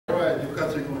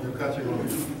catching on, you're catching on.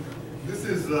 This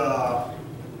is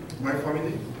my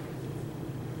family.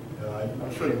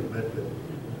 I'm sure you've met them.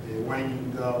 The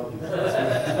whining girl.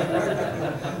 That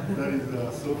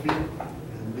is Sophie.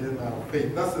 And then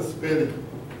Faith. That's the spelling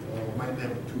of my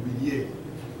name, Tubirye.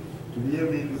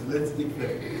 Tubirye means let's eat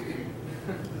them.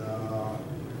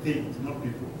 Things, not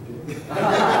people. Okay?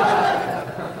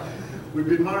 We've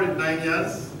been married 9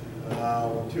 years,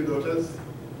 with 2 daughters.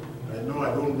 I know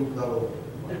I don't look that old,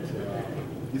 but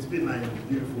it's been 9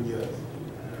 beautiful years.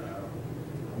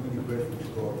 I'm really grateful to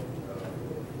God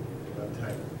for that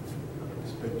time we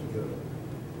spent together.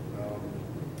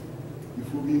 If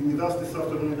you'll be with us this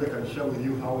afternoon, I can share with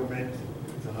you how we met.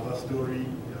 It's another story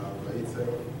by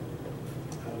itself.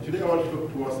 Today I want to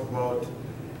talk to us about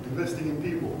investing in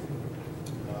people.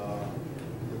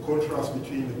 The contrast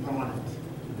between the permanent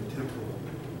and the temporal.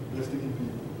 Investing in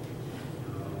people.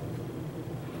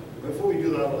 Before we do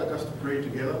that, I'd like us to pray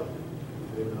together.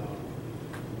 Then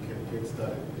we can get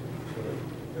started. So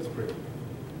let's pray.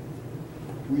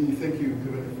 We thank you,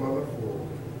 Heavenly Father, for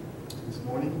this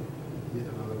morning, yet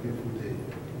another beautiful day.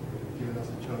 You've given us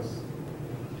a chance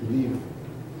to live.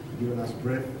 You've given us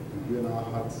breath. You've given our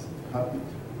hearts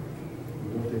heartbeat.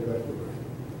 We don't take that for granted.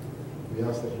 We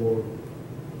ask that, Lord,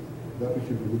 that we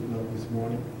should be looking at this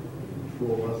morning,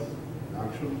 true of us in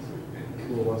actions,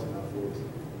 true of us in our thoughts.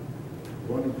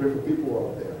 We want to pray for people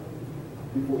out there,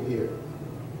 people here.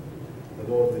 The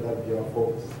Lord, may that be our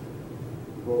focus.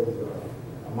 Because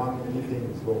among many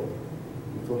things, Lord,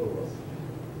 you thought of us.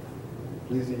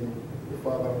 Pleasing the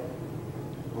Father,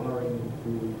 honoring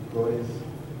who God is.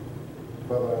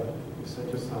 Father, you sent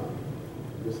your Son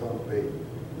obeyed,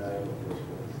 died on the cross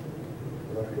for us.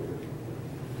 For that reason.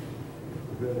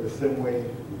 In the same way,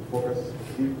 we focus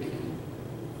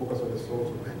on the souls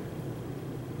of men.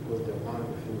 Because they are man the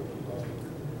field of the gospel.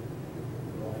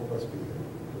 Our focus be here.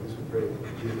 For this we pray in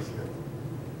Jesus' name.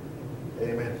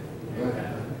 Amen.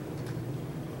 Amen.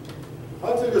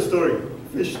 I'll tell you a story,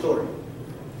 fish story.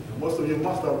 Most of you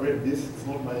must have read this. It's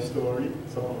not my story.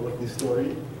 Someone wrote this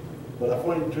story. But I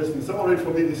find it interesting. Someone read for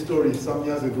me this story some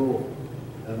years ago.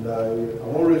 And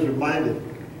I'm always reminded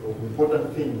of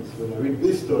important things when I read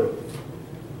this story.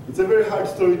 It's a very hard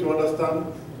story to understand.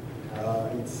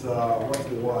 It's, what's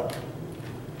the word?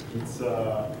 It's,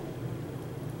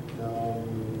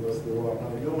 what's the word? Now,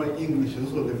 you know my English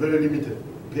is also very limited,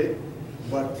 okay?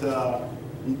 But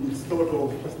it's sort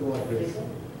of, what's the word, Grace?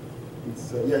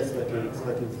 It's, yeah, it's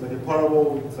like a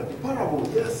parable. It's like a parable,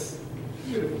 yes.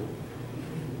 Beautiful.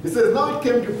 It says, now it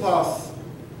came to pass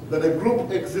that a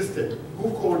group existed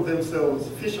who called themselves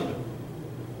fishermen.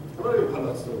 How many of you heard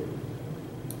that story?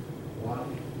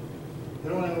 1.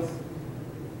 Anyone else?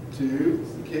 2.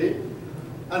 Okay.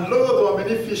 And lo, there were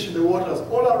many fish in the waters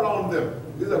all around them.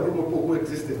 These are a group of people who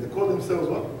existed. They called themselves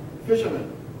what?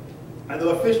 Fishermen. And there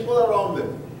were fish all around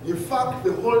them. In fact,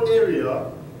 the whole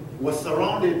area was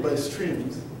surrounded by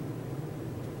streams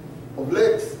of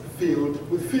lakes filled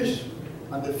with fish.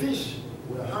 And the fish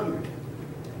were hungry.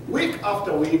 Week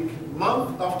after week,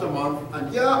 month after month,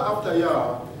 and year after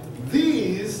year,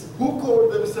 these who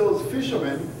called themselves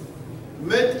fishermen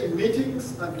met in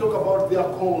meetings and talked about their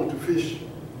call to fish,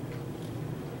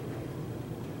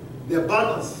 the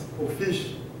abundance of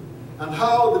fish, and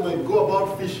how they might go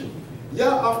about fishing. Year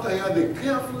after year, they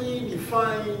carefully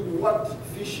defined what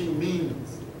fishing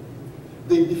means.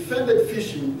 They defended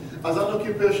fishing as an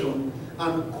occupation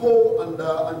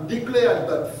and declared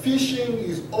that fishing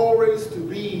is always to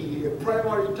be a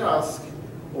primary task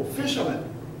of fishermen.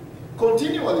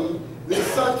 Continually, they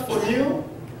searched for new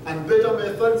and better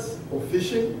methods of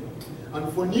fishing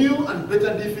and for new and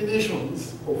better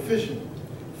definitions of fishing.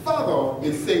 Further,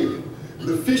 they said,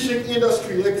 the fishing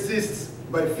industry exists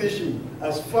by fishing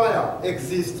as fire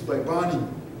exists by burning.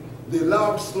 They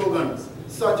loved slogans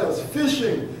such as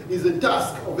fishing is the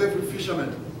task of every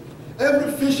fisherman.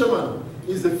 Every fisherman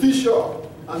is a fisher,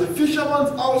 and the fisherman's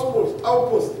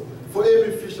outpost for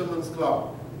every fisherman's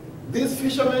club. These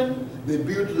fishermen, they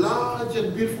built large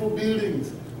and beautiful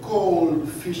buildings called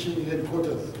fishing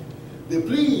headquarters. The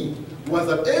plea was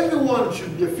that everyone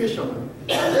should be a fisherman,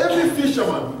 and every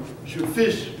fisherman should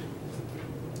fish.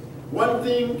 One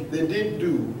thing they didn't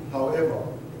do, however,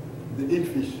 they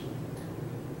didn't fish.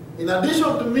 In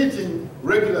addition to meeting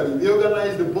regularly, they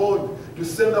organized the board to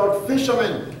send out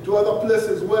fishermen to other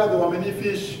places where there were many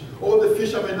fish. All the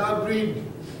fishermen agreed,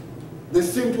 they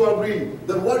seemed to agree,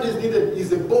 that what is needed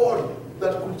is a board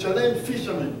that could challenge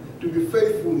fishermen to be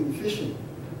faithful in fishing.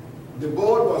 The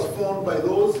board was formed by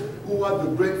those who had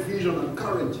the great vision and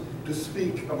courage to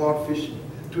speak about fishing,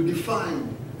 to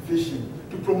define fishing,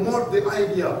 to promote the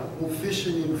idea of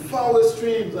fishing in foul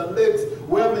streams and lakes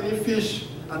where many fish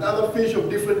and other fish of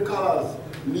different colors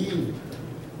live.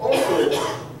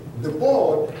 Also, the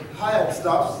board hired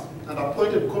staffs and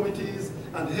appointed committees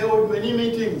and held many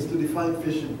meetings to defend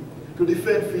fishing,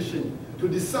 to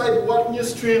decide what new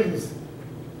streams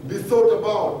be thought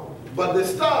about. But the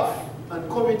staff and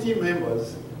committee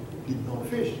members did not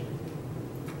fish.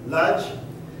 Large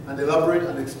and elaborate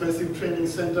and expensive training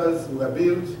centers were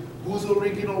built whose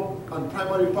original and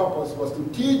primary purpose was to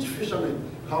teach fishermen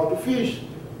how to fish.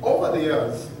 Over the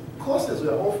years, courses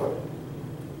were offered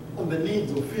on the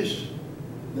needs of fish,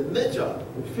 the nature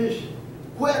of fish,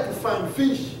 where to find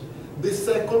fish, the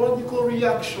psychological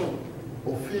reaction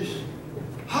of fish,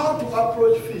 how to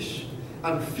approach fish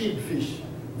and feed fish.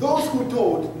 Those who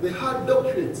taught, they had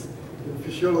doctorates in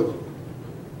physiology,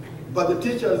 but the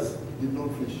teachers did not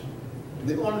fish.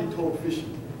 They only taught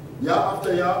fishing. Year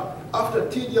after year, after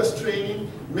tedious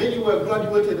training, many were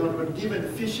graduated and were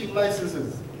given fishing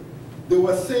licenses. They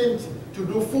were sent to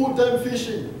do full-time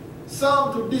fishing,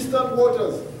 some to distant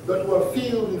waters that were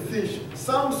filled with fish.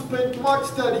 Some spent much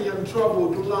study and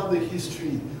travel to learn the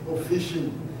history of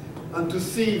fishing and to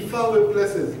see faraway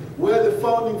places where the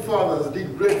founding fathers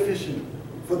did great fishing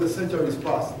for the centuries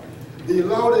past. They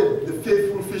lauded the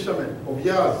faithful fishermen of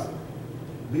years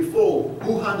before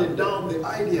who handed down the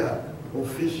idea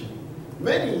of fishing.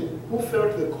 Many who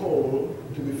felt the call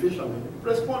to be fishermen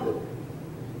responded.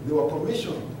 They were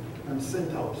commissioned and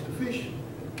sent out to fish.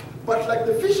 But like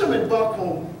the fishermen back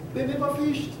home, they never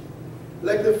fished.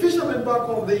 Like the fishermen back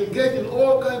home, they engaged in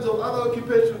all kinds of other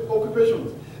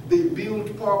occupations. They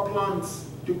built power plants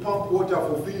to pump water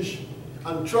for fish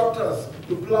and tractors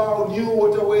to plow new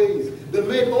waterways. They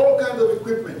made all kinds of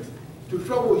equipment to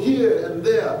travel here and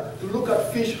there to look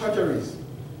at fish hatcheries.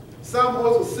 Some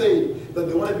also said that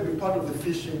they wanted to be part of the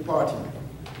fishing party,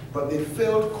 but they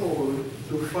felt called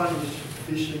to furnish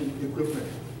fishing equipment.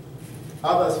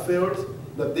 Others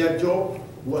felt that their job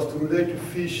was to relate to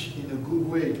fish in a good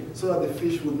way so that the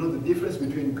fish would know the difference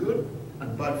between good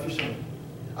and bad fishermen.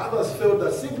 Others felt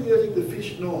that simply letting the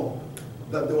fish know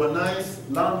that they were nice,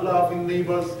 land-loving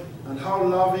neighbors and how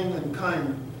loving and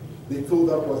kind, they thought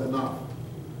that was enough.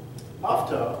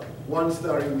 After one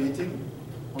stirring meeting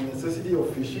on the necessity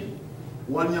of fishing,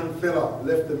 one young fella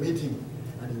left the meeting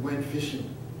and he went fishing.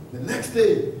 The next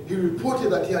day, he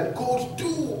reported that he had caught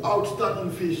 2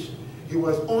 outstanding fish. He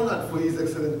was honored for his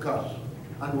excellent catch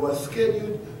and was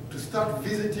scheduled to start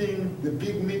visiting the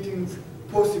big meetings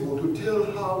possible to tell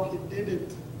how he did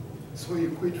it. So he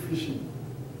quit fishing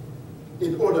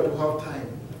in order to have time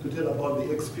to tell about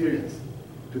the experience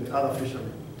to the other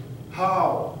fishermen.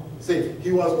 How? Say,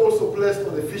 he was also placed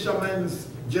on the Fishermen's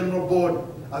General Board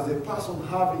as a person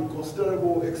having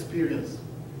considerable experience.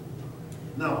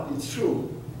 Now, it's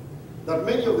true that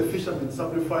many of the fishermen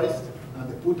sacrificed and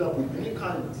they put up with many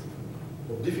kinds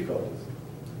of difficulties.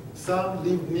 Some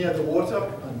lived near the water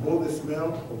and bore the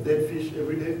smell of dead fish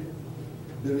every day.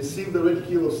 They received the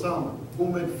ridicule of some who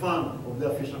made fun of their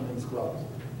fishermen's clubs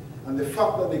and the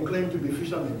fact that they claimed to be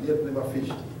fishermen yet never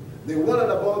fished. They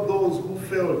wondered about those who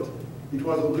felt it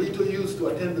was of little use to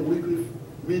attend the weekly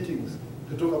meetings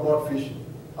to talk about fishing.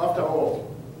 After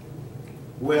all,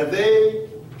 were they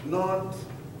not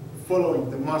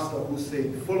following the master who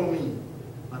said, "Follow me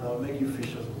and I'll make you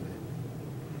fishers of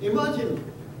men"? Imagine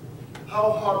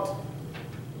how hot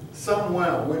some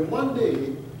were when one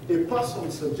day a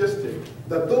person suggested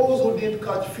that those who didn't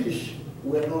catch fish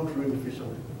were not real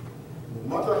fishermen,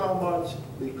 no matter how much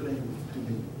they claimed to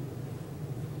be.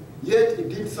 Yet it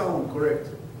did sound correct.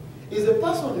 Is a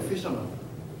person a fisherman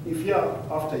if year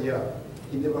after year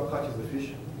he never catches the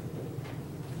fish?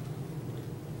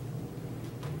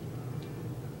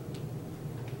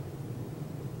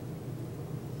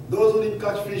 Those who didn't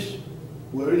catch fish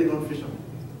were really not fishermen.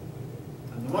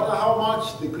 And no matter how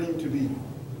much they claim to be,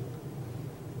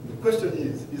 the question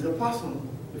is a person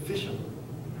a fisherman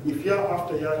if year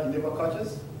after year he never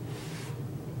catches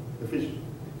the fish?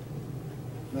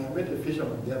 Now, I met a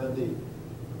fisherman the other day,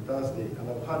 Thursday, and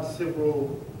I've had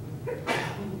several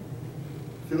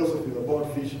philosophies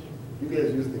about fishing. You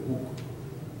guys use the hook,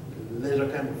 the leisure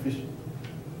kind of fishing.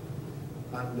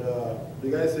 And the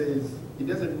guy says, it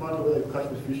doesn't matter whether you catch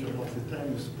the fish or not, it's the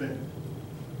time you spend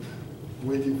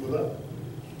waiting for that,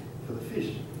 for the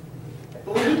fish.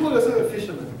 But when you call yourself a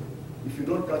fisherman, if you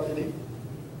don't catch any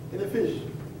fish,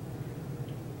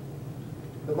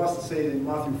 the master says in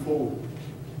Matthew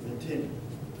 4:19,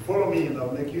 "Follow me and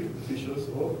I'll make you fishers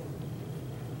of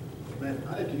men."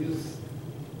 I had to use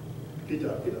Peter.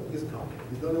 Peter, please come.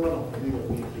 He's the only one I'm familiar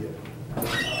with being here. I'm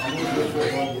not sure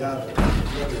about the other.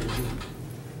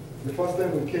 The first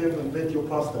time we came and met your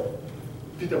pastor,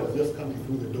 Peter was just coming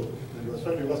through the door. He was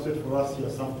trying to illustrate for us here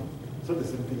something. It's not the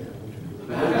same thing I want you to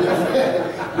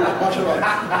do. Martial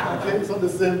arts. Okay, it's not the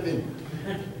same thing.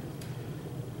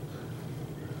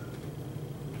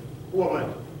 Who am I?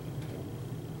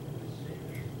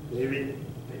 David.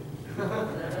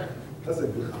 That's a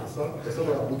good answer. That's not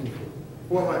what I'm looking for.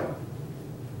 Who am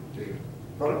I? David.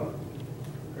 Pardon?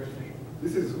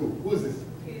 This is who? Who is this?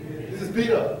 This is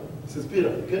Peter. This is Peter,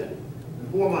 okay? And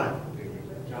who am I?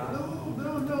 John.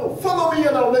 No. Follow me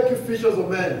and I'll make you fishers of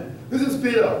men. This is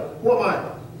Peter. Who am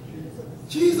I?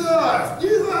 Jesus.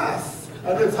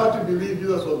 I know it's hard to believe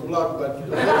Jesus was black, but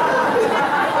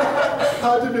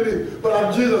hard to believe. But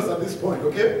I'm Jesus at this point,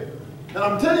 okay? And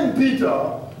I'm telling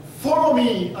Peter, follow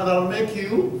me and I'll make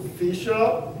you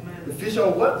fisher. The fisher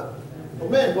of what? Of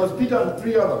men. It was Peter and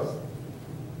 3 others.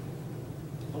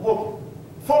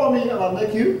 Follow me and I'll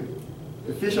make you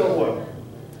a fisher of what?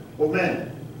 Of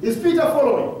men. Is Peter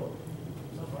following?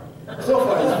 So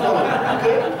far he's following,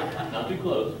 okay? Not too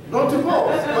close. Not too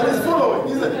close, but he's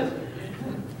following, isn't it?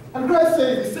 And Christ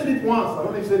said, he said it once. I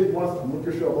don't know if he said it once, I'm not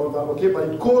too sure about that, okay?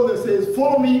 But he called and says,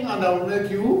 follow me and I will make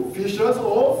you fishers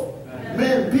of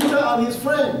men. Peter and his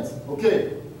friends,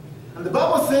 okay? And the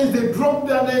Bible says they dropped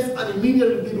their nets and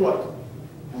immediately did what?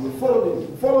 And they followed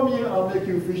him. Follow me and I'll make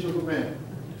you fishers of men.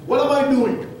 What am I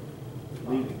doing?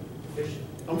 Fishing.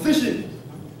 I'm fishing,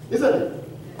 isn't it?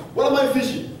 What am I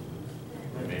fishing?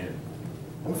 Man.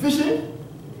 I'm fishing?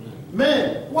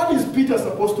 Man, what is Peter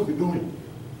supposed to be doing?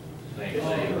 Same.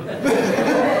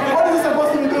 What is he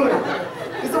supposed to be doing?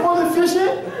 He's supposed to be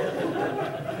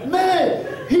fishing?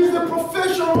 Man, he's a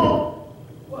professional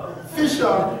fisher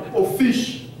of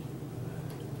fish.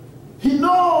 He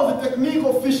knows the technique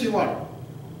of fishing what?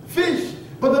 Fish.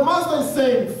 But the master is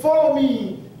saying, follow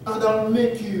me and I'll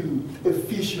make you a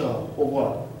fisher of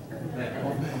what?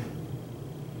 Of men.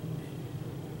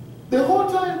 The whole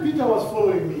time Peter was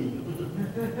following me.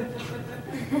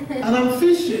 And I'm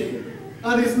fishing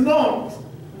and he's not.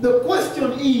 The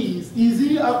question is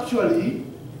he actually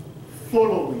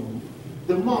following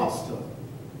the master?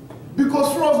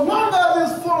 Because for as long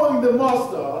as he's following the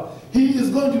master, he is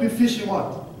going to be fishing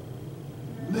what?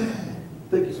 Man.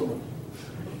 Thank you so much.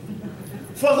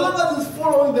 For as long as he's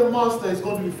following the master, he's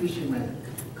going to be fishing man.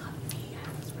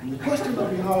 And the question that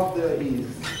we have there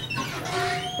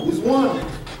is one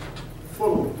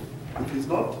following? If he's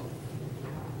not,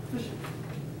 fishing.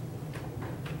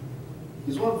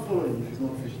 Is one following if he's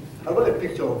not fishing? I've got a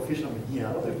picture of fishermen here.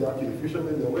 I don't know if they're actually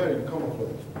fishermen, they're wearing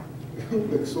camouflage.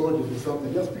 Like soldiers or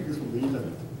something. Just pick this from the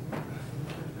internet.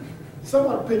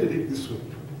 Someone painted it this way.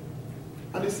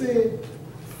 And they say,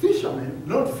 fishermen,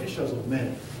 not fishers of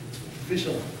men.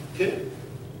 Fishermen, okay?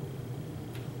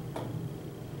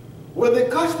 When they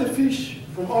catch the fish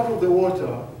from out of the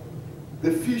water,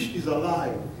 the fish is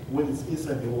alive when it's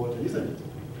inside the water, isn't it?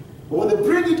 But when they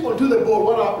bring it onto the boat,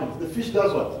 what happens? The fish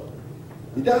does what?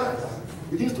 It dies.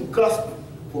 It needs to gasp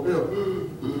for air.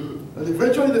 And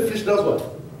eventually the fish does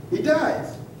what? It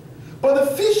dies. But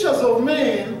the fishers of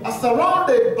men are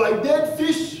surrounded by dead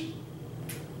fish.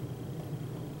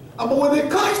 And when they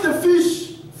catch the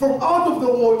fish from out of the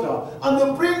water and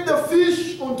they bring the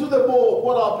fish onto the boat,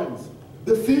 what happens?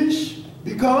 The fish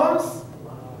becomes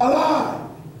alive.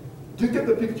 Do you get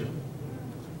the picture?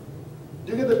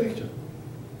 Do you get the picture?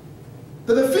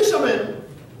 That the fishermen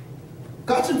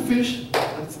catching fish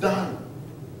and it's dying.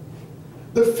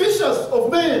 The fishers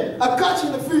of men are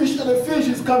catching the fish and the fish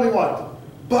is coming what?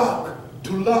 Back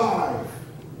to life.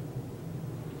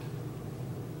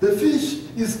 The fish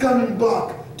is coming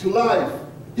back to life.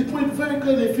 He put it very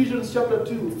clearly in Ephesians chapter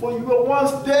 2. For you were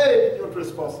once dead in your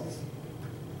trespasses.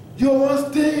 You were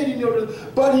once dead in your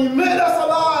trespasses. But he made us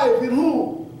alive in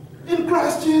who? In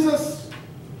Christ Jesus.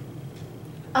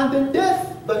 And the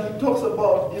death that he talks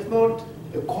about is not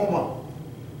a coma.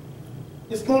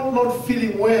 It's not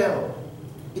feeling well.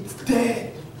 It's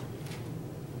dead.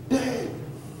 Dead.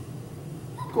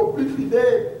 Completely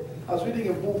dead. I was reading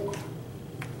a book.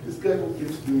 This guy who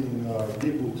keeps doing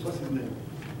day books. What's his name?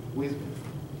 Wisdom.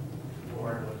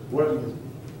 Word.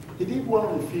 He did one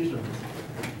on Ephesians.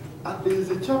 And there is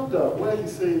a chapter where he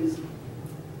says,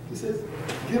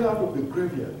 get out of the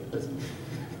graveyard.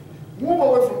 Move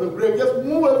away from the graveyard. Just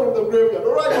move away from the graveyard.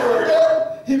 All right, you are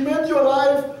dead. He made you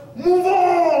alive. Move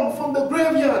on from the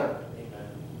graveyard.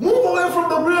 Move away from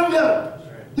the graveyard.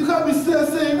 You can't be still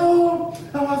saying, oh,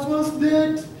 I was once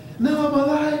dead, now I'm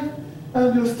alive,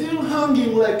 and you're still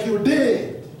hanging like you're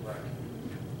dead.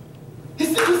 He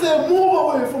said, move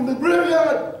away from the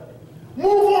graveyard.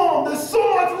 Move on. There's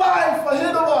so much life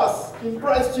ahead of us in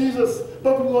Christ Jesus,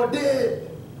 but we were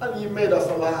dead, and he made us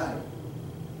alive.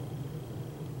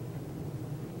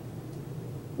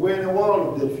 We're in a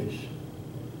world of dead fish.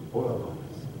 all around us.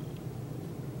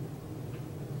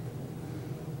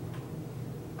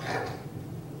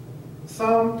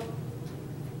 Some,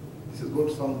 this is going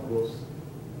to sound gross,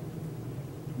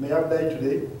 may have died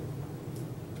today,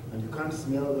 and you can't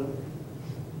smell them.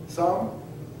 Some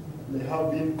may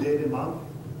have been dead a month,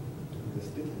 and they're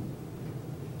sticking,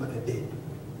 but they're dead.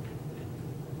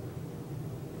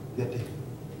 They're dead.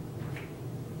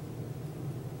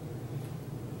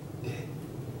 Dead.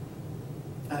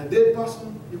 And a dead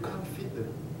person, you can't feed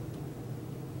them.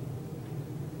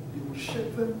 You will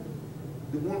shake them,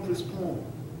 they won't respond.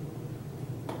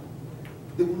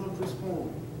 They will not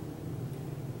respond.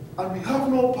 And we have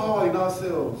no power in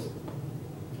ourselves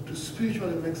to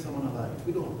spiritually make someone alive.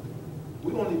 We don't.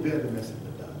 We only bear the message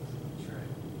that does. That's right.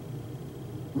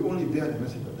 We only bear the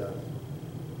message that does.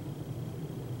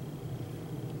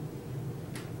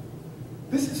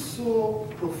 This is so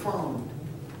profound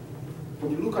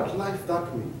when you look at life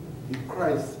that way, in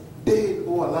Christ, dead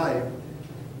or alive,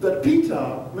 that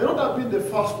Peter may not have been the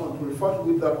first one to refer to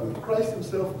it that way. Christ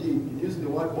himself did in using the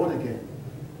word born again.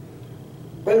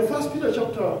 But in 1 Peter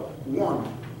chapter 1,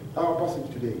 our passage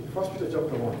today, 1 Peter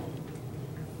chapter 1,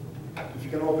 if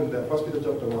you can open there, 1 Peter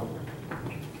chapter 1,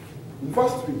 in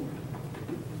verse 3,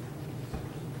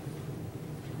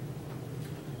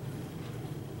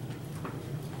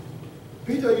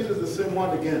 Peter uses the same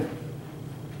word again,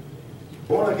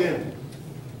 born again.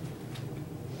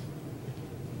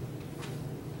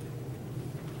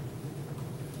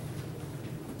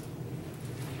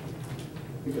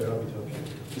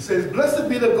 He says, "Blessed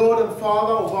be the God and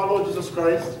Father of our Lord Jesus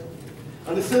Christ."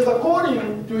 And it says,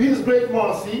 according to his great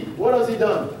mercy, what has he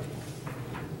done?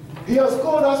 He has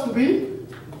called us to be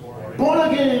born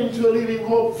again to a living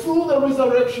hope through the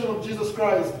resurrection of Jesus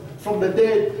Christ from the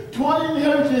dead, to an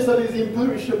inheritance that is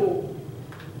imperishable,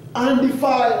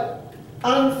 undefiled,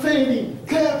 unfading,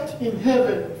 kept in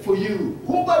heaven for you,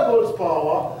 who by God's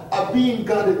power are being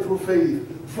guarded through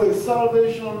faith for a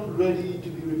salvation ready to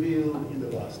be revealed in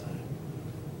the last time.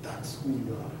 That's who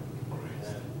you are in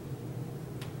Christ.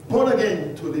 Born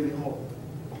again to a living hope.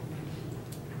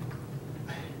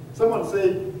 Someone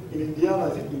said in Indiana,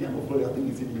 is it Indiana or Florida? I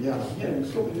think it's in Indiana. Here,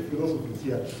 there's so many philosophies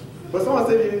here. But someone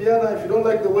said in Indiana, if you don't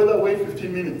like the weather, wait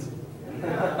 15 minutes.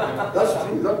 That's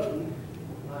true, is that true?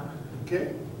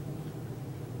 Okay?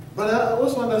 But I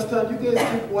also understand you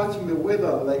guys keep watching the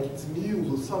weather like it's news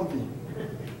or something.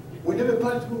 Whenever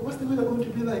parents go, what's the weather going to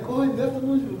be like? Oh, in the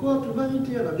afternoon it will go up to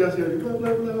 90 and I'm just hearing blah,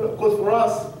 blah, blah, blah. Because for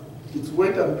us, it's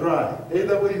wet and dry.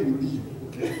 Either way you leave,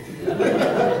 okay?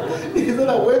 It's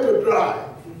not wet or dry.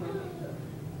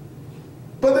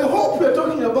 But the hope we're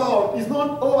talking about is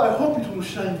not, oh, I hope it will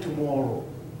shine tomorrow.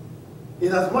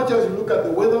 In as much as you look at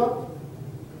the weather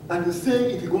and you're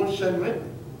saying it won't shine when?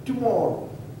 Tomorrow.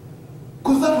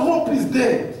 Because that hope is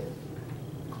dead.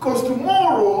 Because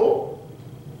tomorrow,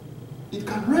 it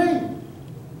can rain.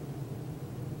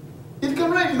 It can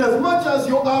rain. In as much as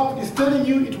your app is telling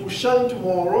you it will shine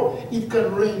tomorrow, it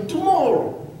can rain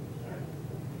tomorrow.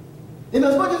 In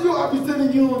as much as your app is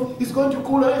telling you it's going to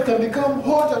cool down, it can become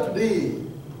hotter today.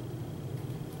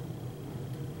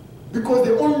 Because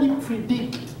they only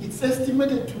predict, it's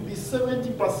estimated to be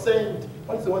 70%.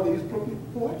 What's the one they use probably?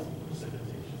 What?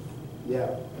 Yeah.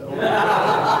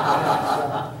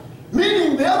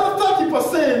 Meaning the other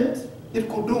 30%, it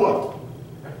could do what?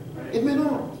 It may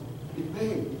not. It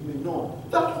may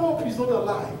not. That hope is not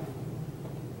alive.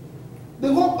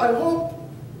 The hope,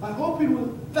 I hope it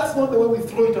will, that's not the way we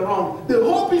throw it around. The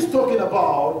hope he's talking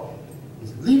about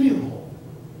is living hope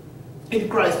in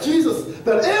Christ Jesus.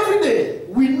 That every day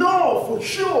we know for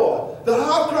sure that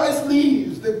how Christ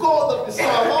lives, the God that we serve,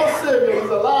 our Savior, is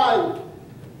alive.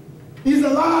 He's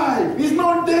alive. He's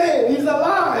not dead. He's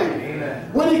alive.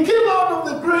 Amen. When he came out of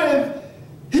the grave,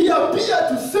 he appeared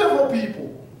to several people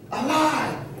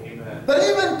alive. Amen. That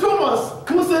even Thomas,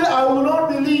 who said, I will not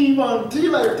believe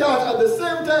until I touch, at the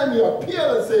same time he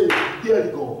appeared and said, here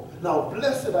you go. Now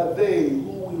blessed are they who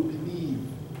will believe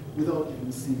without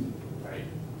even seeing. Right.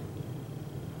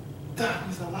 That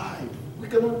is alive. We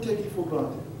cannot take it for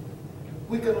granted.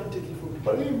 We cannot take it for granted.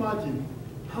 But imagine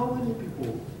how many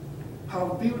people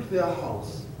have built their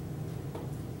house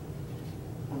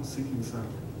on sinking sand.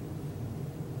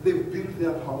 They've built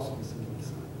their house on sinking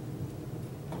sand.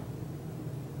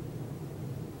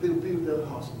 They built their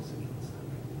house on sinking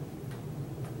sand.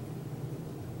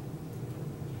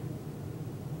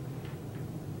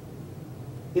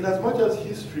 In as much as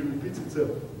history repeats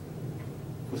itself,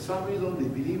 for some reason they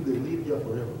believe they live here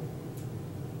forever.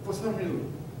 For some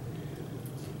reason.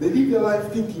 They live their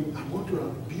life thinking, I'm going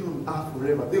to be on earth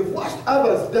forever. They've watched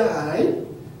others die,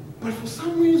 but for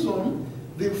some reason,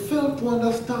 They fail to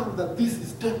understand that this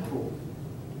is temporal.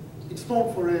 It's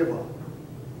not forever.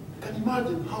 Can you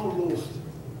imagine how lost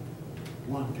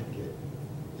one can get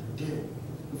and dead?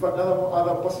 In fact,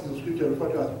 other passages of scripture refer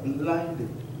to as blinded.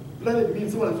 Blinded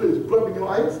means someone is rubbing your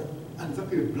eyes and it's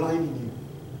actually blinding you.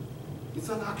 It's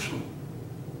an action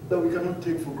that we cannot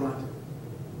take for granted.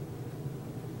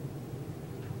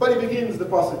 But he begins the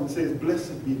passage and says,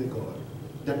 blessed be the God,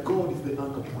 that God is the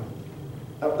anchor point.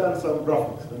 I've done some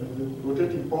graphics. I mean,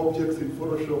 rotating objects in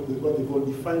Photoshop, there's what they call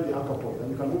define the anchor point. And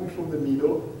you can move it from the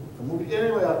middle, you can move it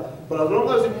anywhere, but as long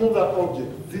as you move that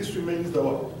object, this remains the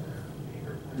what?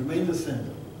 Remains the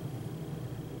center.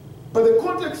 But the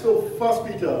context of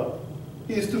 1 Peter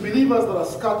is to believers that are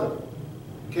scattered.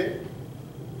 Okay?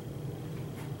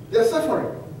 They're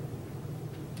suffering.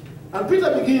 And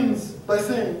Peter begins by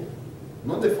saying,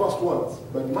 not the first words,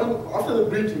 but after the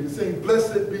greeting, he's saying,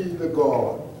 blessed be the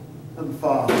God and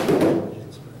Father of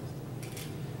Jesus Christ.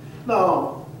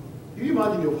 Now, you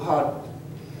imagine you've had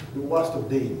the worst of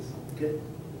days, okay?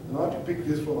 And I want to pick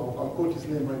this from, I'll quote his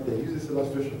name right there, use this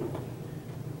illustration.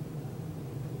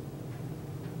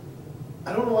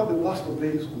 I don't know what the worst of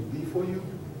days could be for you.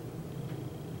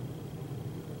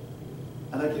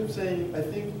 And I keep saying, I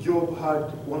think Job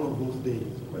had one of those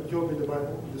days. But Job in the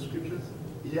Bible, the scriptures,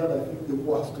 he had, I think, the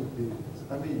worst of days.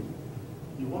 I mean,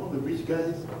 you're one of the rich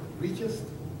guys, richest.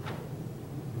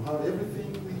 You have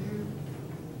everything with you.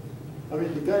 I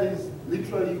mean, the guys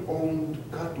literally owned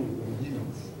cattle on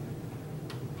hills.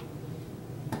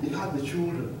 He had the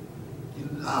children. He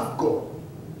loved God.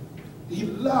 He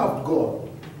loved God.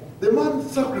 The man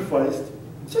sacrificed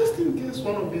just in case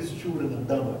one of his children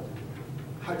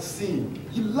had sinned.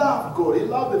 He loved God. He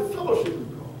loved the fellowship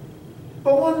with God.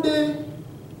 But one day,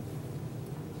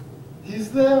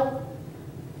 he's there,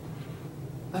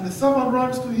 and the servant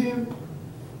runs to him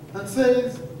and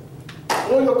says,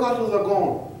 all your cattle are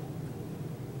gone.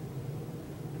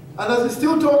 And as he's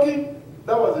still talking,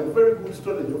 that was a very good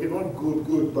strategy. Okay, not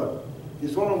good, but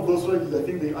it's one of those strategies I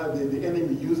think the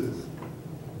enemy uses.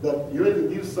 That you always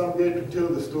leave somebody to tell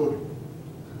the story.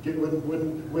 Okay,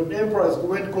 when emperors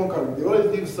went conquering, they always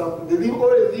leave something. They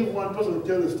always leave one person to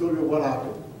tell the story of what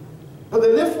happened. But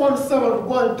they left one servant to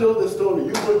go and tell the story.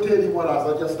 You go tell him what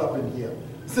has just happened here.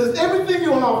 It says, everything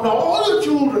you have now, all your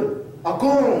children are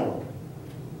gone.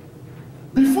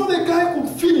 Before the guy could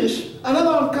finish,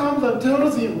 another one comes and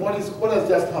tells him what has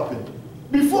just happened.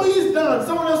 Before he's done,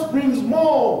 someone else brings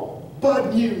more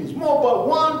bad news, more bad,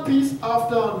 one piece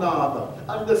after another.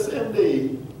 And the same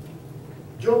day,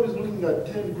 Job is looking at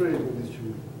 10 graves of his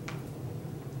children.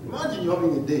 Imagine you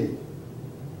having a day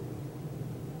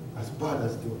as bad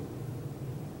as Job.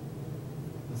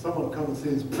 And someone comes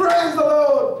and says, praise the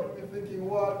Lord! You'll be thinking,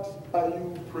 what are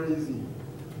you praising?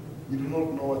 You do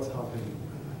not know what's happening.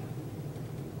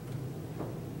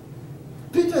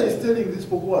 Peter is telling these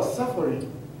people who are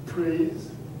suffering, praise,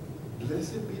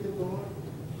 blessed be the God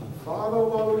and Father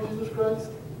of our Lord Jesus Christ,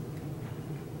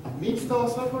 amidst our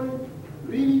suffering.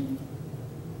 Really?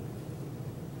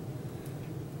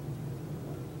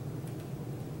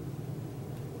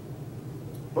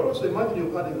 But also imagine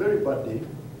you've had a very bad day.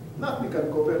 Nothing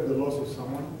can compare to the loss of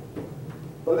someone.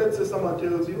 But let's say someone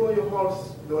tells you, oh, your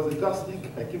house, there was a gas leak.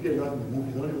 I keep getting out in the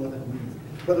movies, I don't know what that means.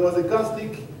 But there was a gas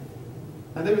leak,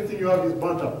 and everything you have is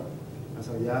burnt up. I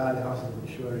said, yeah, the house has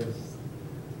insurance.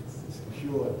 It's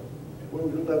insured.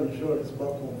 When we don't have insurance back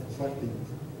home for such things.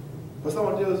 But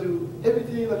someone tells you,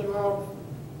 everything that you have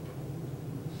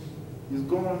is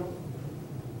gone,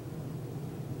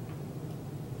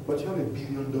 but you have $1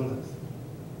 billion.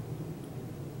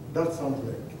 That sounds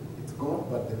like it's gone,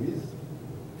 but there is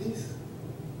this.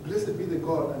 Blessed be the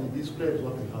God, and it describes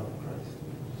what we have in Christ.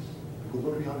 Because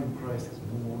what we have in Christ is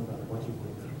more than what you're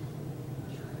going through.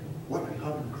 What we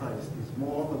have in Christ is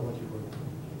more than what you're going through.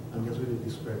 And that's really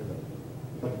describe that.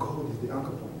 But God is the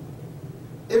anchor point.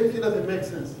 Everything doesn't make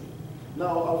sense.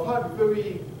 Now, I've had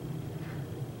very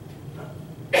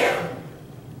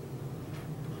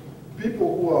people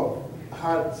who have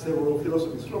had several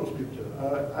philosophies from Scripture.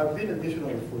 I've been a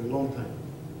missionary for a long time,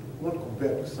 not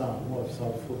compared to some who have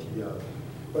served 40 years.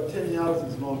 But 10 years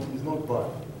is not bad.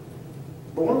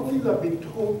 But one thing I've been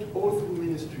taught all through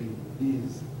ministry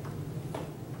is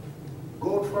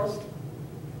God first,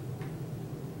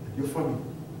 and your family.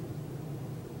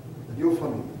 And your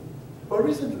family. But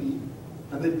recently,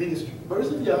 and then ministry. But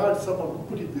recently I heard someone who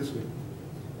put it this way.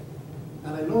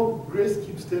 And I know Grace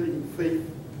keeps telling you faith.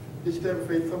 Each time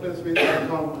faith, sometimes faith will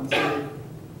come and say,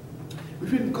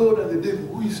 between God and the devil,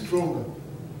 who is stronger?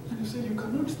 And you say, you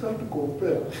cannot start to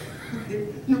compare.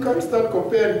 You can't start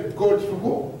comparing God to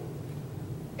God.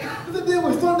 The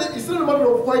devil, it's not a matter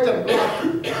of white and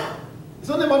black. It's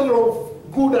not a matter of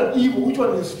good and evil, which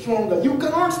one is stronger. You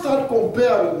cannot start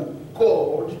comparing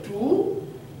God to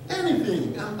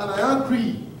anything. And I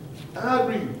agree. I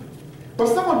agree. But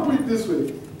someone put it this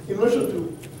way, in relation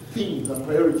to things and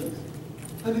priorities.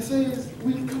 And he says,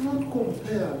 we cannot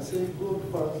compare and say God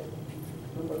first,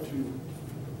 number 2,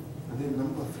 and then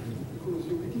number 3, because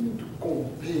you're beginning to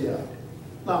compare.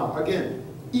 Now, again,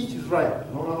 each is right. I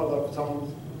don't know how that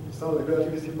sounds. It sounds like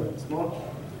relativism, but it's not.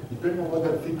 Depending on what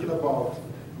they're thinking about,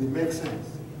 they make sense.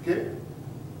 Okay?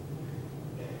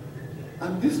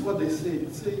 And this is what they say.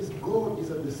 It says God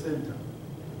is at the center,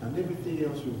 and everything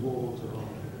else revolves around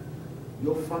him.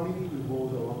 Your family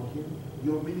revolves around him.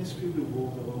 Your ministry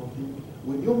revolves around him.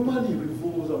 When your money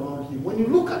revolves around him, when you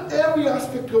look at every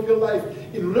aspect of your life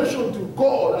in relation to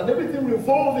God and everything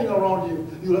revolving around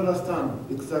him, you'll understand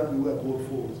exactly where God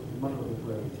falls in matter of the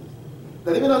priorities.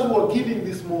 That even as we are giving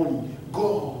this morning,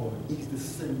 God is the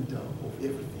center of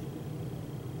everything.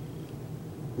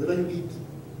 Whether you eat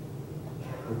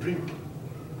or drink,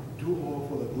 do all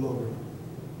for the glory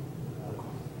of God.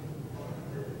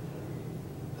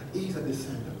 That is at the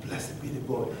center. Blessed be the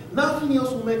God. Nothing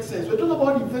else will make sense. We're talking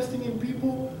about investing in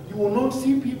people. You will not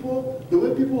see people the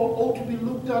way people ought to be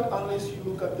looked at unless you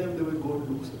look at them the way God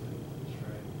looks at them. That's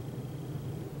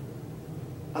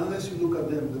right. Unless you look at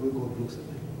them the way God looks at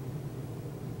them.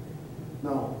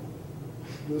 Now,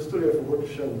 there's a story I forgot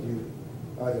to share with you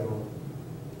earlier on.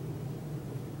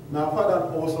 Now, I've had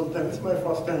an awesome time. This is my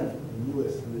first time in the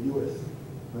US,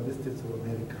 United States of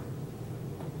America.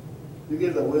 You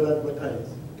guys are well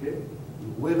advertised, okay?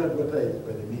 You're well advertised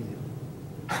by the media.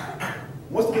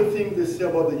 Most of the things they say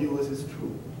about the US is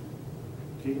true.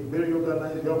 Okay, very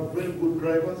organized, you have very good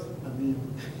drivers. I mean,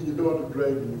 you don't want to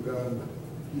drive in Uganda.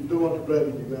 You don't want to drive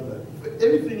in Uganda.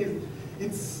 Everything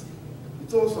is,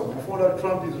 it's awesome. I found out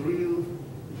Trump is real.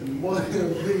 And more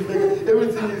things like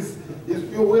everything is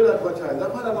you're well advertised.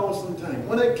 I've had an awesome time.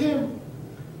 When I came,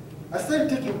 I started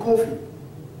taking coffee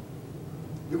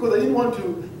because I didn't want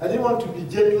to be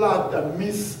jet lagged and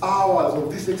miss hours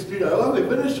of this experience. I have a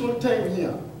very short time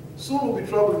here. Soon we'll be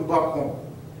traveling back home,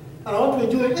 and I want to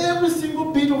enjoy every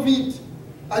single bit of it.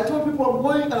 I told people I'm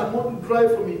going and I'm going to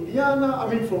drive from Indiana.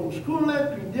 I mean from School Lake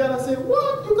to Indiana. I say,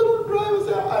 what? You cannot drive? I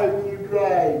say, I will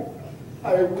drive.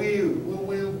 I will. We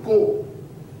will go.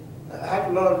 I had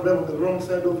to learn to drive on the wrong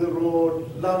side of the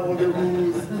road, learn all the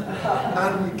rules,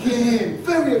 and we came.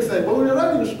 Very excited. But when we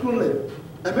arrived in School Lake,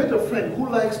 I met a friend who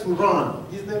likes to run.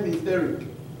 His name is Eric. And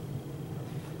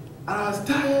I was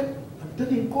tired. I'm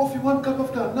taking coffee one cup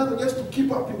after another just to keep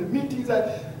up in the meetings.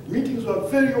 Meetings were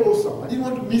very awesome. I didn't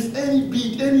want to miss any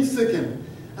beat, any second.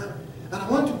 And I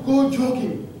want to go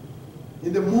jogging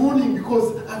in the morning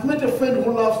because I've met a friend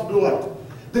who loves to do it.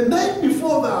 The night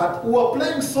before that, we were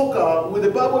playing soccer with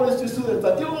the Bible Institute students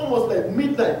until almost like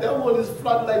midnight. There were all these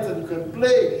floodlights and you can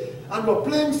play. And we're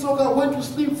playing soccer, went to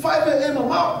sleep, 5 a.m.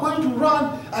 I'm out going to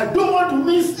run. I don't want to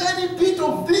miss any bit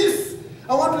of this.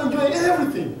 I want to enjoy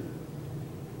everything.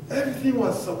 Everything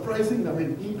was surprising. I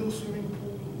mean, indoor swimming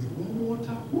pool with warm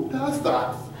water. Who does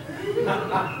that?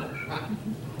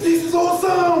 This is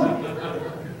awesome.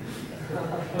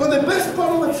 But the best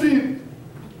part of the trip,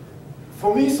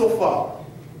 for me so far,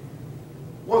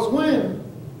 was when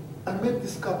I met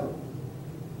this couple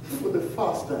for the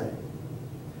first time.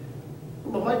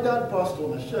 My dad passed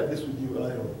on. I shared this with you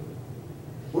earlier.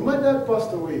 When my dad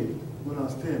passed away when I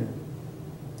was 10,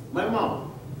 my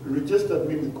mom registered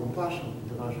me with Compassion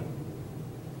International.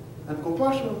 And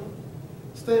Compassion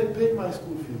started paying my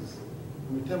school fees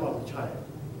from the time I was a child.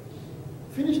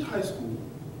 Finished high school,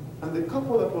 and the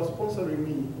couple that was sponsoring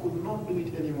me could not do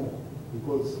it anymore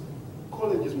because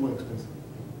college is more expensive.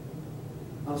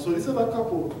 And so this other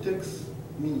couple takes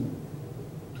me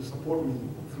to support me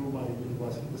through my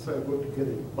university. So I got to get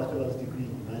a bachelor's degree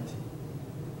in 90.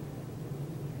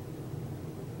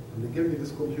 And they gave me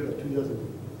this computer 2 years ago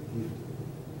as a gift.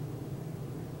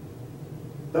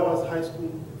 That was high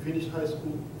school, finished high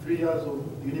school, 3 years of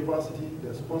university.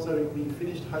 They're sponsoring me,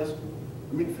 finished high school,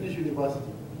 finished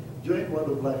university, joined Word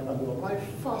of Life, and they were my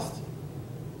first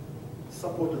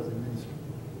supporters in ministry.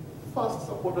 First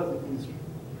supporters in ministry.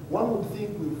 One would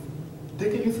think we've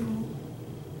taken you through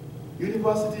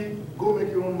university, go make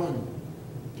your own money.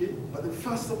 Okay? But the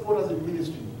first supporters in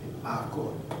ministry,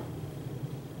 God.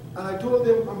 And I told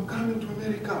them, I'm coming to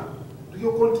America, to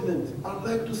your continent. I'd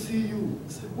like to see you. I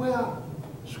said, where?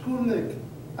 School Lake.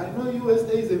 I know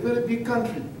USA is a very big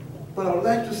country, but I'd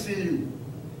like to see you.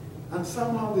 And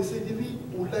somehow they said,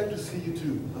 David, we'd like to see you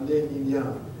too. And then in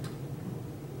Indiana.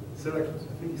 Syracuse,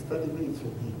 I think it's 30 minutes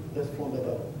from here. Just found that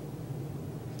out.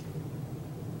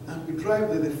 And we drive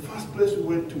there, the first place we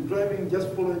went to, driving, just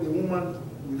following a woman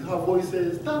with her voice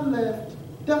says, turn left,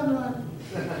 turn right.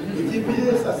 The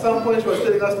GPS at some point was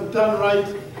telling us to turn right,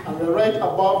 and we're right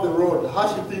above the road. How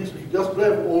she thinks we should just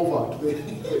drive over.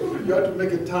 You have to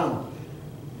make a turn.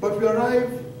 But we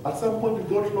arrive, at some point we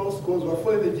got lost because we're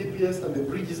following the GPS and the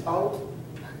bridge is out.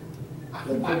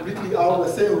 Like completely out.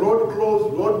 They're saying road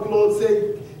closed,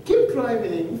 say, keep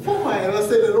driving, 4 miles. I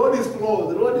said the road is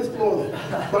closed, the road is closed.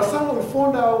 But somehow we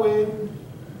found our way.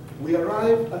 We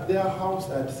arrived at their house.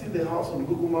 I had seen the house on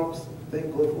Google Maps.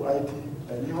 Thank God for IT.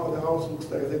 I knew how the house looks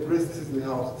like. I said, Grace, this is the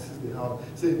house, this is the house.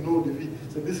 I said, no, David.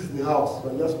 I said, this is the house. So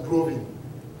I just drove in.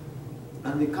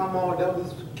 And they come out, they have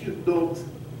these cute dogs.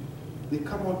 They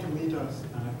come out to meet us,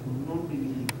 and I could not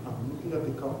believe I'm looking at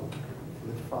the couple for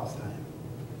the first time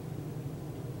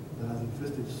that has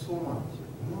invested so much,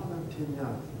 more than 10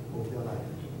 years of their life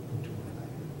into my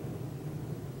life.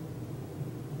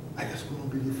 I just couldn't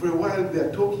believe. For a while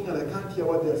they're talking and I can't hear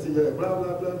what they're saying, like blah,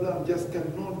 blah, blah, blah. I just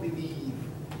cannot believe.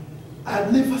 I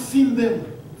had never seen them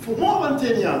for more than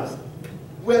 10 years.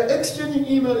 We're exchanging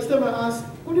emails. Each time I ask,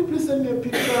 could you please send me a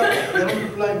picture? They're not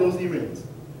replying those emails.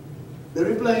 They're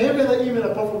replying every other email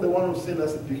apart from the one who sent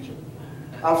us a picture.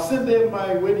 I've sent them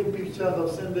my wedding pictures.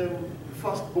 I've sent them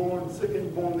firstborn,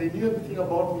 secondborn. They knew everything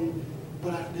about me,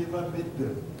 but I've never met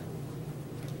them.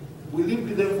 We lived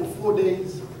with them for 4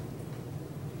 days,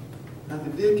 and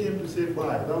the day came to say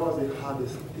bye. That was the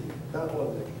hardest day. That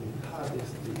was the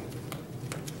hardest day.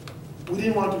 We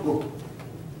didn't want to go.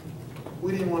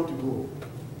 We didn't want to go.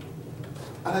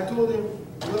 And I told him,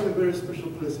 you have a very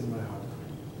special place in my heart.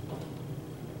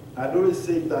 I'd always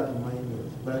said that in my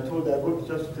emails, but I told them, I got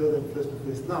just to tell them face to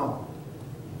face. Now,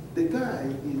 the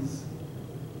guy is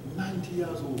 90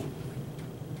 years old.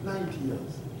 90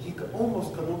 years. He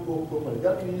almost cannot walk properly.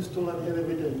 That means he installed an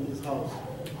elevator in his house,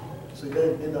 so he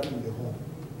doesn't end up in the home.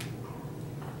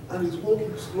 And he's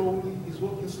walking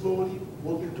slowly,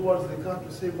 walking towards the car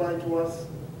to say bye to us.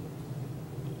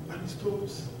 And he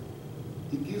stops.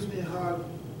 He gives me a hug,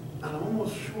 and I'm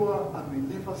almost sure I may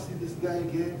never see this guy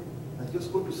again. I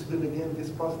just go to see him again this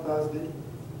past Thursday.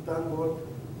 Thank God.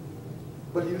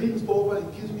 But he leans over,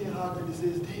 he gives me a hug, and he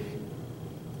says, David,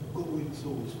 go win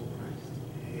souls for Christ.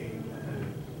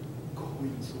 Amen. Go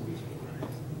win souls for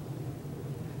Christ.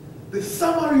 The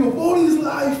summary of all his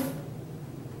life,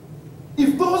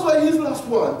 if those were his last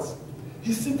words,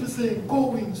 he's simply saying,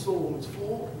 go win souls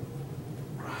for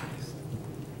Christ.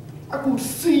 I could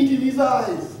see it in his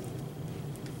eyes.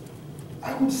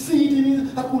 I could see it in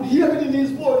his, I could hear it in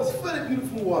his voice. Very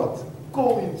beautiful words.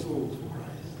 Go win souls for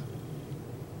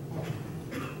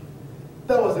Christ.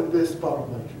 That was the best part of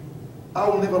my trip. I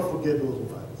will never forget those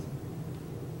words.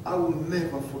 I will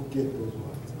never forget those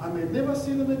words. I may never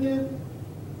see them again.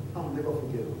 I will never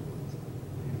forget those words.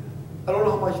 I don't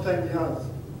know how much time he has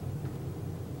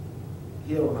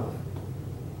here on earth.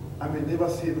 I may never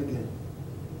see him again.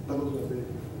 But those were very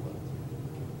beautiful words.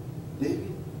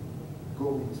 David, go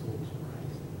win souls for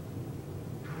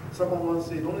Christ. Someone once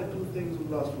said, only 2 things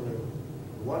will last forever.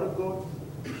 The word of God,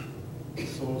 the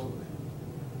souls of men.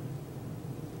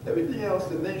 Everything else,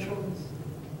 the nations,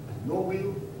 no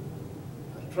will,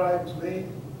 the tribes made,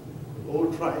 the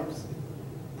old tribes,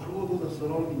 but all those are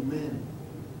surrounding men.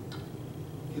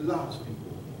 He loves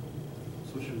people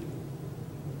socially.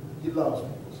 He loves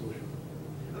people socially.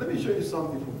 And let me show you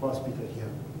something from 1 Peter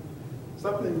here.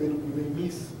 Something we may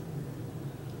miss.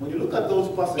 When you look at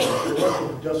those passages, the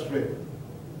ones we just read,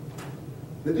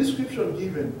 the description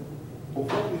given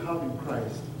of what we have in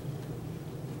Christ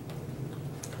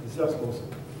is just awesome.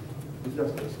 It's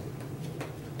just awesome.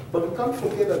 But we can't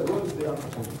forget that God is the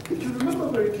anchor. If you remember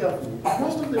very carefully,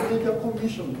 most of the major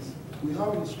commissions we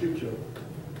have in Scripture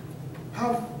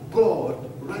have God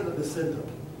right at the center.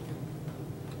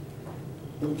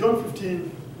 In John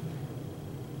 15,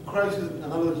 Christ uses an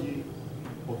analogy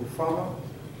of the farmer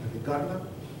and the gardener.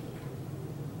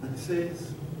 And he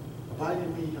says, abide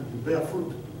in me and you bear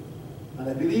fruit. And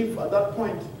I believe at that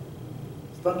point,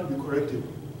 stand to be corrected,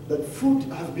 that fruit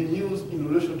has been used in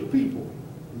relation to people,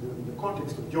 in the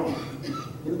context of John.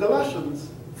 In Galatians,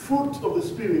 fruit of the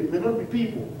Spirit may not be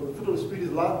people. For the fruit of the Spirit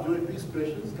is love, joy, peace,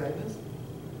 patience, kindness,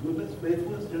 goodness,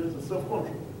 faithfulness, gentleness, and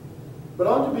self-control. But I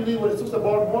want to believe when it talks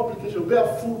about multiplication, bear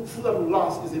fruit that will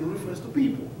last is in reference to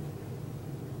people.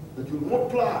 That you will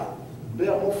multiply,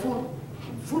 bear more fruit,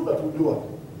 fruit that will do what?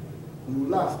 It will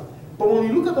last. But when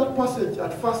you look at that passage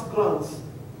at first glance,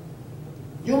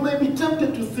 you may be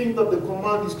tempted to think that the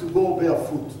command is to go bear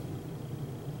fruit.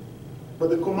 But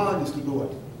the command is to do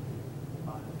what?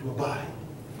 To abide.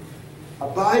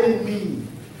 Abide in me,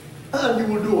 and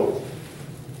you will do what?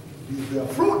 You bear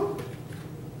fruit.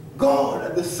 God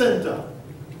at the center.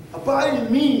 Abide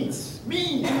in me, it's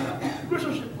me.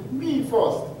 relationship with me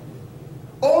first.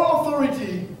 All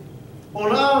authority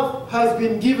on earth has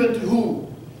been given to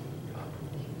who?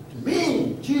 To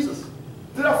me, Jesus.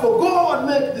 Therefore, go and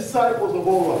make disciples of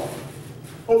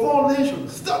all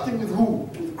nations, starting with who?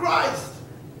 With Christ.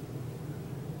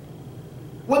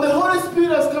 When the Holy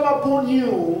Spirit has come upon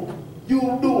you, you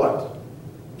will do what?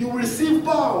 You will receive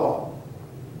power.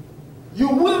 You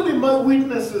will be my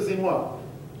witnesses in what?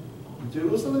 In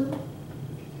Jerusalem,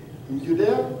 in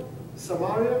Judea,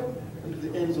 Samaria, and to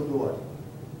the ends of the world.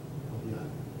 Of the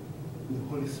earth. The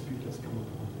Holy Spirit has come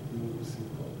upon you. You will receive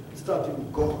power. Starting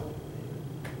with God.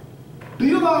 Do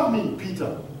you love me,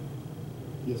 Peter?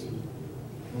 Yes, you do.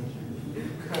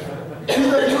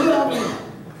 Peter, do you love me?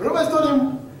 Remember I told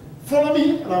him, follow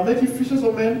me and I'll make you fishers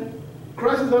of men.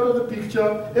 Christ is out of the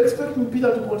picture, expecting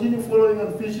Peter to continue following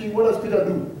and fishing. What does Peter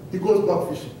do? He goes back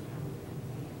fishing.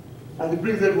 And he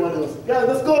brings everyone else. Guys,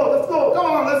 let's go, come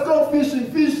on, let's go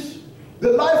fishing, fish.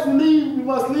 The life we live, we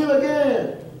must live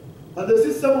again. And they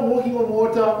see someone walking on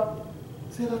water.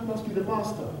 Say, that must be the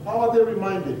master. How are they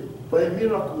reminded? By a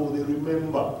miracle, they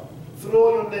remember.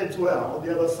 Throw your nets where? On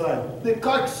the other side. They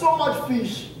catch so much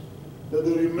fish that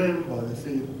they remember. They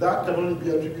say, that can only be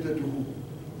attributed to who?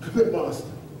 To the master.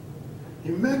 He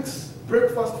makes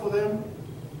breakfast for them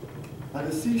at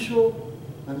the seashore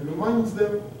and reminds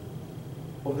them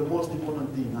of the most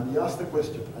important thing. And he asked the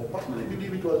question, I personally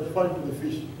believe it was referring to the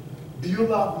fish. Do you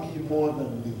love me more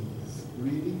than these?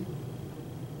 Really?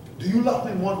 Do you love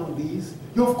me more than these?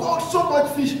 You've caught so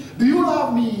much fish. Do you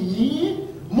love me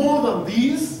more than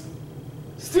these?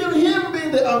 Still him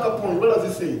being the anchor point. What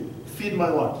does he say? Feed my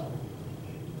what?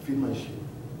 Feed my sheep.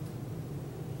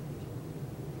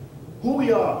 Who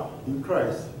we are in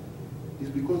Christ is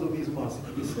because of his mercy.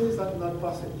 He says that in that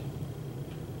passage.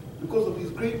 Because of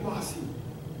his great mercy,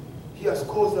 he has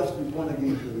caused us to be born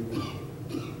again to live.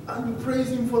 And we praise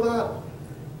him for that.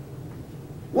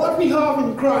 What we have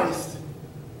in Christ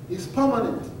is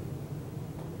permanent.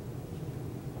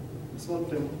 It's not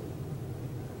temporal.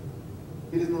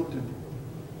 It is not temporal.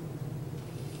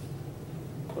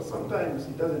 But sometimes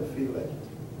it doesn't feel like it.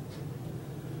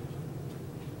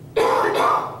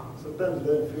 Sometimes it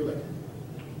doesn't feel like it.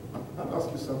 I'll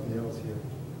ask you something else here.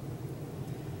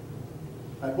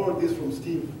 I borrowed this from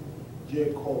Steve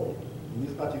J. Cole in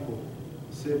his article,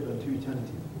 Saved Unto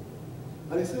Eternity.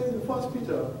 And he says in 1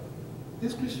 Peter,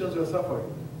 these Christians were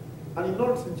suffering. And he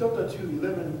notes in chapter 2,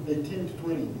 11, 18 to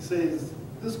 20, he says,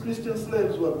 these Christian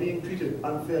slaves were being treated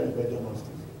unfairly by their masters.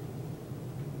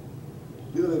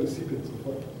 These are the recipients of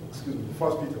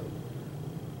 1 Peter.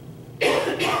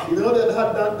 You know they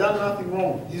had done nothing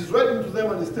wrong. He's writing to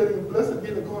them and he's telling them, blessed be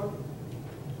the God.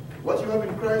 What you have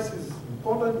in Christ is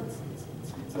important,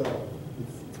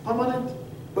 it's permanent.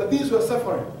 But these were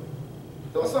suffering.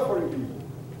 They were suffering people.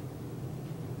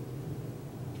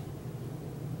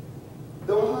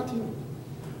 They were hurting.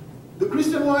 The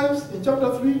Christian wives in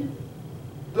chapter 3,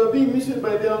 they were being mistreated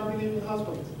by their unbelieving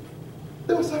husbands.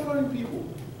 They were suffering people.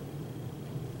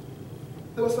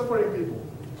 They were suffering people.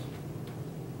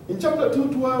 In chapter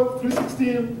 2:12,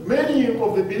 3:16, many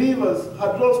of the believers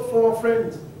had lost former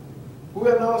friends who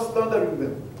were now slandering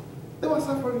them. They were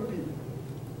suffering people.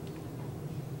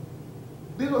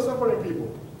 These were suffering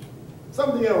people.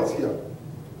 Something else here.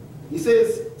 He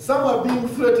says, some are being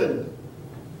threatened.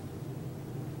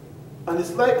 And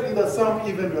it's likely that some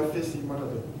even were facing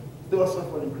martyrdom. They were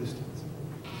suffering Christians.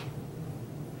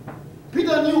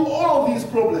 Peter knew all of these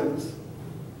problems,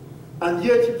 and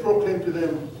yet he proclaimed to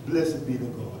them, blessed be the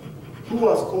God who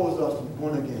has caused us to be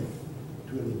born again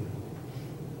to a living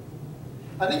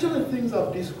hope. And each of the things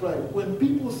I've described, when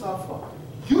people suffer,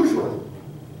 usually,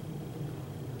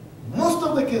 most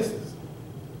of the cases,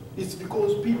 it's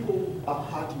because people are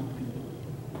hurting people.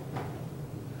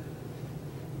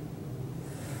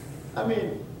 I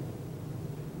mean,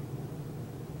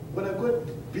 when I got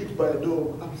beat by a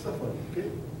dog, I'm suffering, okay?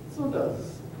 It's not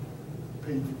as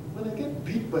painful. When I get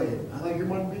beat by another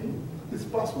human being, it's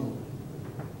personal.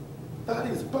 That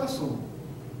is personal.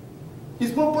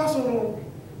 It's more personal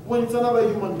when it's another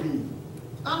human being.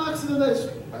 An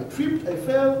accident, I tripped, I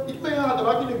fell, it may have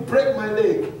actually break my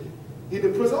leg. In the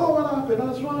process, oh, what happened? I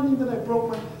was running, then I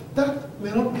broke my... That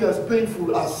may not be as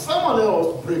painful as someone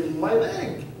else breaking my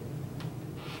leg.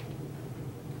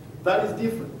 That is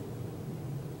different.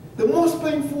 The most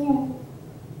painful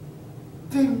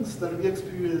things that we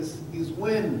experience is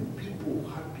when people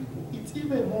hurt people. It's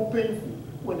even more painful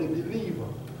when a believer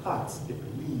hurts a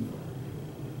believer.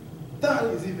 That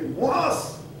is even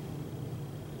worse.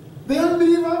 The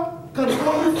unbeliever can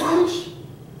call me foolish.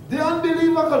 The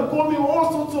unbeliever can call me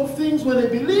all sorts of things. When a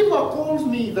believer calls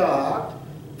me that,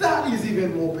 that is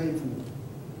even more painful.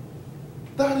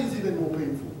 That is even more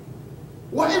painful.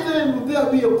 Why then would there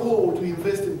be a call to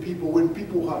invest in people when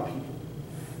people hurt people?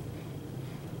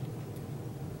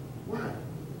 Why?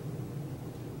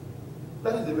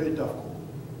 That is a very tough call.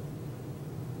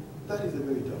 That is a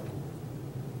very tough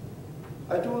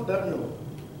call. I told Daniel,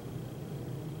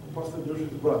 Pastor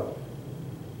Joshua's brother,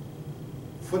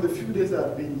 for the few days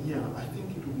I've been here, I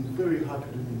think it will be very hard to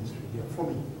do ministry here for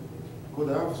me, because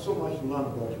I have so much to learn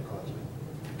about your culture.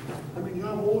 I mean, you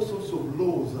have all sorts of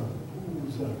laws and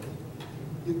rules, and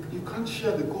you can't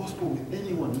share the gospel with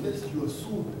anyone unless you are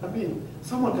sued. I mean,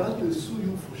 someone can actually sue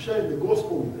you for sharing the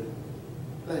gospel with them.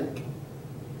 Like,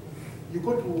 you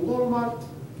go to Walmart,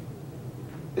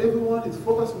 everyone is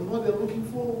focused on what they're looking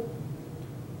for.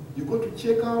 You go to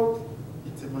checkout,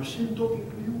 it's a machine talking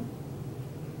to you,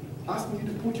 asking you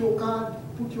to put your card,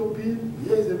 put your PIN,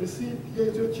 here is a receipt, here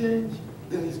is your change.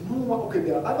 There is no one. Okay,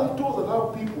 there are other stores that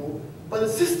have people, but the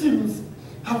systems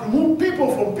have removed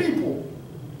people from people.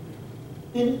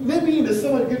 Maybe in the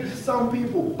summer you get some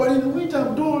people, but in the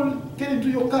winter, don't get into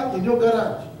your car in your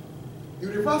garage. You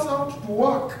reverse out to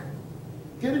work,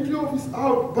 get into your office,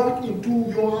 out, back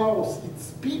into your house.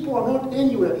 It's people are not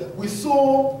anywhere. We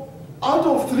saw, out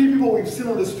of 3 people we've seen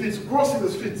on the streets, crossing the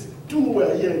streets, 2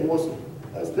 were here in Warsaw.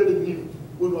 I was telling him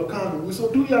when we were coming, we saw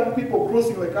 2 young people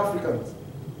crossing like Africans.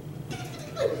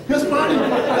 Just running.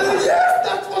 I said, yes,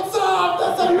 that's what's up.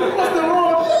 That's how you cross the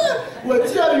road. Yeah. We're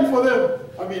cheering for them.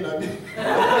 I mean.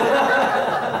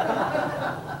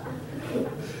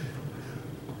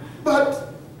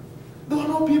 But there were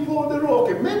no people on the road.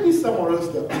 Okay, maybe somewhere else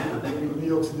there are people in New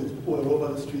York City, people all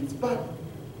over the streets. But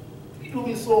it will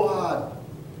be so hard.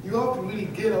 You have to really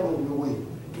get out of your way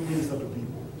to minister to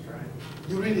people. That's right.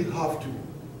 You really have to.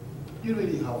 You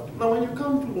really have to. Now, when you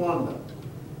come to Rwanda,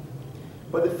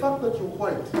 but the fact that you're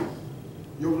white,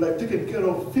 you've like taken care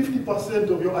of 50%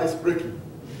 of your ice breaking.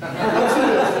 I'm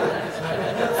serious.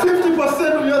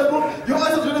 50% of your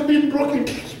ice has already been broken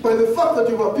by the fact that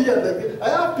you've appeared. Like, I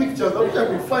have pictures. I wish I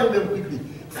could find them quickly.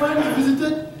 Finally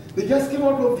visited. They just came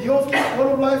out of the office,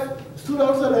 Word of Life, stood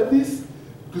outside like this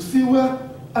to see where,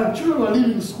 and children are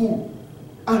leaving school,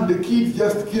 and the kids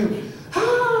just came.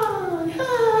 Hi,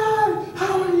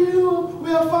 how are you?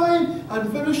 We are fine. And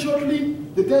very shortly,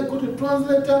 the guy got a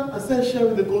translator and started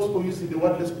sharing the gospel using the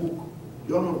wordless book.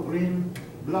 You know, green,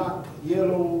 black,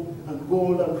 yellow, and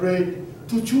gold, and red,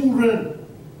 to children.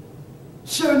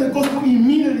 Sharing the gospel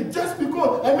immediately, just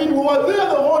because, I mean, we were there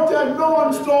the whole time, no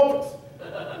one stopped.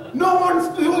 No one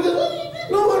stopped.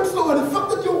 And the fact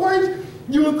that you're white,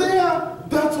 you're there,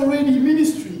 that's already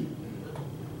ministry.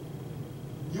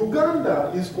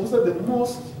 Uganda is considered the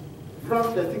most,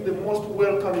 ranked, I think, the most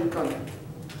welcoming country.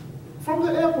 From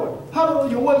the airport, hello,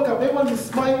 you're welcome. Everyone is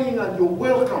smiling and you're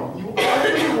welcome. You are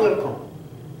really welcome.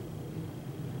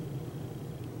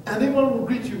 And everyone will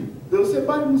greet you. They'll say,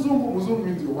 bye, Muzungu. Muzungu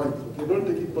means you're white. Okay, don't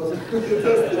take it personally.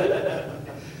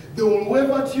 They will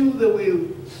wave at you, they will.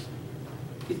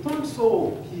 It's not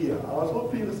so here. I was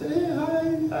hoping to say, hey,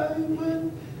 hi,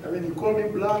 man. I mean, you call me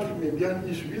black, it may be an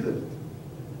issue, isn't it?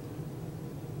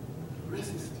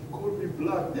 Racist, you call me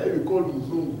black, there you call me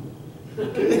Muzungu.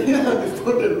 Okay, it's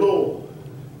not the law.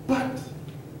 But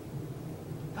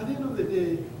at the end of the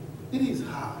day, it is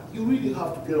hard. You really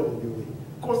have to get out of your way.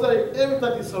 Because everything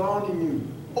that is surrounding you,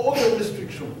 all the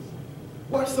restrictions,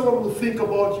 what someone will think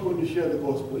about you when you share the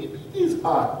gospel, it is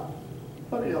hard.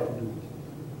 But we have to do it.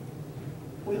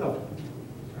 We have to do it.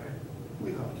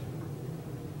 We have to.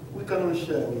 We cannot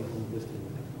share away from this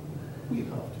thing. We have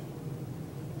to.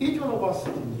 Each one of us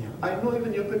sitting here, I know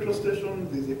even your petrol station,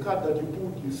 there's a card that you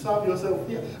put, you serve yourself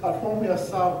here. At home, we are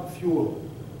served fuel.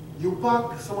 You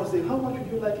park, someone say, how much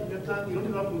would you like in your tank? You don't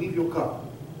even have to leave your car.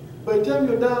 By the time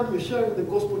you're done, you're sharing the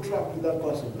gospel truck with that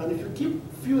person. And if you keep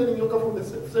fueling your car from the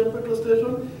same petrol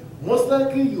station, most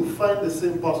likely you'll find the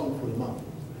same person for a month.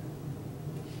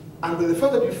 And by the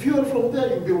fact that you fuel from there,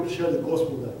 you'll be able to share the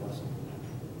gospel with that person.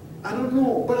 I don't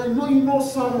know, but I know you know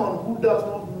someone who does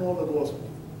not know the gospel.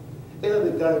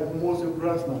 Either the guy who mows your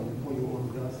grass now, you mow your own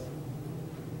grass.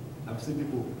 I've seen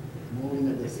people mowing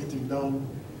and they're sitting down.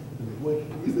 Who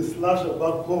is the slasher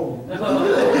back home?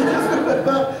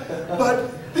 But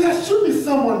there should be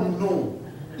someone you know.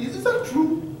 Is that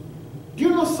true? Do you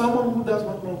know someone who does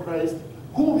not know Christ,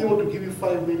 who will be able to give you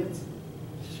 5 minutes?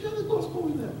 Share the gospel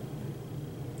with them.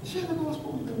 Share the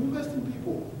gospel with them. Invest in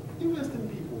people. Invest in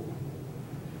people.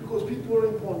 Because people are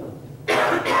important.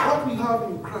 What we have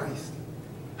in Christ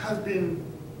has been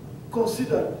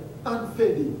considered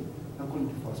unfading, according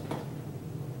to 1 Peter.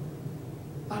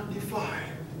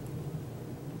 Undefiled.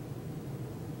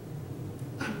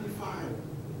 Undefiled.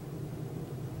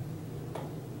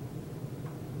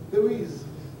 There is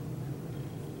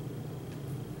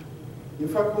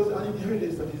fact, it was an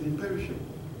inheritance that is imperishable.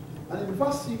 And in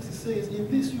verse 6 it says, in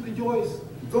this you rejoice,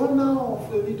 though now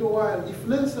for a little while, if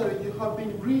necessary, you have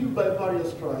been grieved by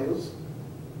various trials,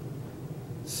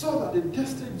 so that the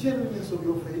tested genuineness of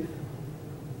your faith,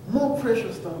 more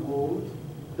precious than gold,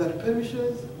 that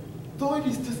perishes, though it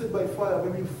is tested by fire,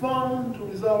 may be found to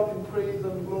result in praise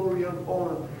and glory and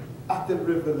honor at the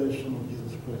revelation of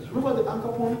Jesus Christ. Remember the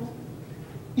anchor point?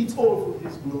 It's all for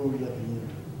His glory at the end.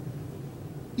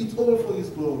 It's all for His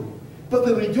glory. But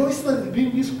the rejoicing that is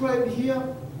being described here,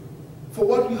 for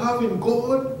what we have in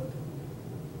God,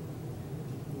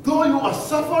 though you are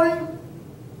suffering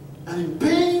and in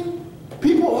pain,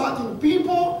 people hurting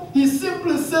people, He's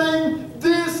simply saying,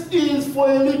 this is for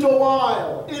a little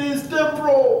while. It is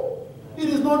temporal. It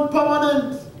is not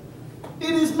permanent.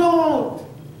 It is not.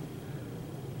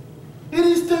 It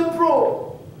is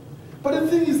temporal. But the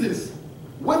thing is this,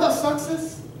 whether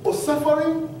success or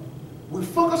suffering, we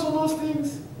focus on those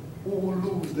things, we will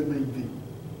lose the main thing.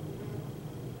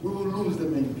 We will lose the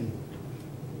main thing.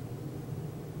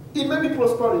 It may be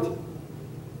prosperity.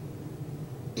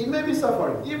 It may be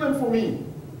suffering. Even for me,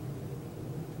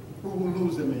 we will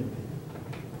lose the main thing.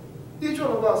 Each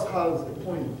one of us has a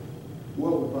point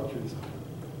where we've actually suffered.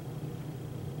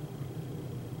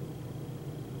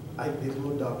 There's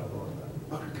no doubt about that.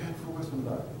 But we can't focus on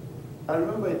that. I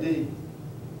remember a day,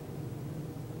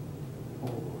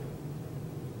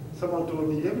 someone told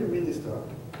me every minister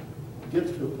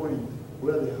gets to a point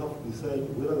where they have to decide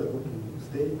whether they're going to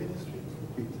stay in ministry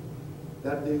or quit.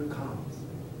 That day comes.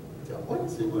 One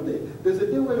single day. There's a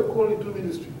day where you're called into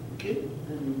ministry, okay?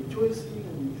 And you're rejoicing,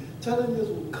 and challenges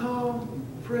will come, you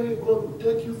pray, God will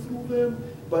take you through them.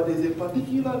 But there's a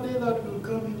particular day that will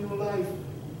come in your life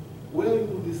where you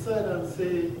will decide and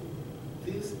say,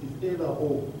 this is either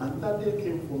or. And that day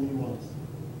came for me once.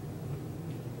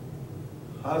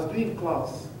 I was doing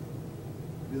class.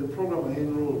 There's a program I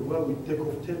enrolled where we take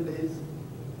off 10 days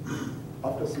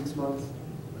after 6 months,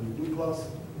 and we do class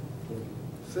from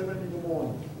 7 in the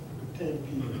morning to 10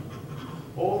 p.m.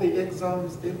 All the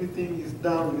exams, everything is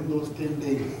done in those 10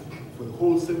 days. For the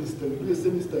whole semester, we do a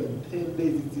semester in 10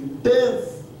 days. It's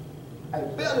intense. I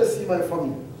barely see my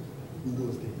family in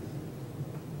those days.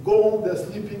 Go home, they're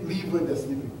sleeping, leave when they're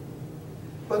sleeping.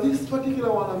 But this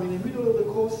particular one, I'm in the middle of the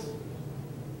course,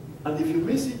 and if you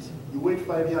miss it, you wait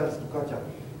 5 years to catch up.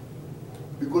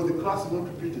 Because the class is not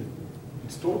repeated.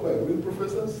 It's taught by real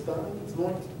professors, standing, it's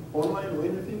not online or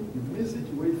anything. You miss it,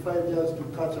 you wait 5 years to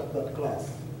catch up that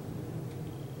class.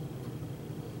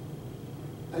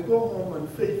 I go home and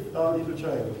Faith, our little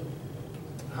child,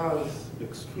 has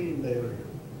extreme diarrhea.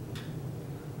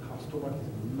 Her stomach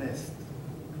is messed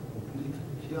completely.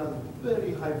 She has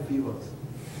very high fevers.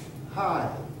 High.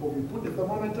 Or you put the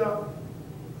thermometer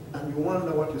and you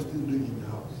wonder what you're still doing in the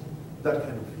house. That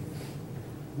kind of fever.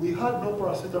 We had no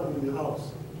paracetamol in the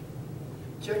house.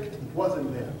 Checked, it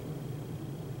wasn't there.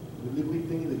 The liquid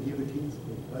thing they give the kids,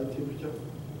 the high temperature.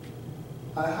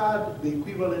 I had the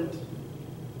equivalent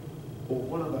of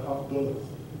 $1.50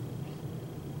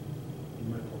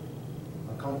 in my pocket.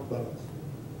 Account balance.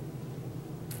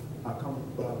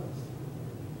 Account balance.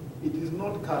 It is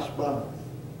not cash balance.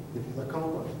 It is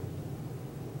account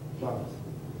balance.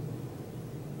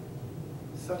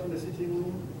 Sat in the sitting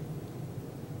room,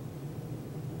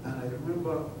 and I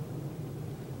remember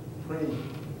praying.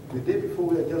 The day before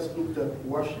we had just looked at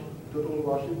worship, total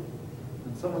worship,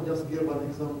 and someone just gave an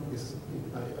example,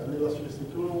 an illustration.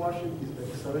 Total worship is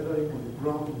like surrendering on the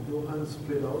ground with your hands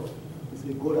spread out. You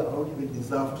say, God, I don't even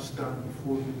deserve to stand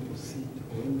before you or sit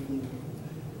or anything.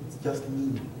 It's just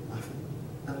me, nothing.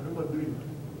 And I remember doing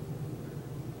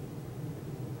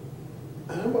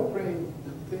it. I remember praying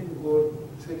and thanking God.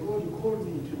 Say, God, you called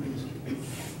me into ministry.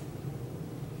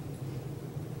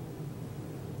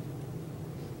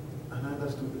 And I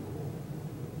understood the call.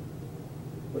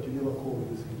 But you never called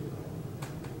this little girl.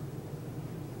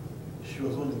 She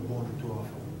was only born into our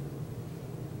family.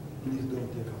 Please don't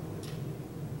take her away.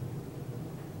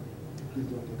 Please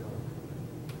don't take her away.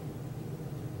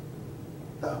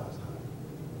 That was hard.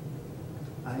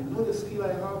 I know the skill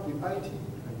I have with IT.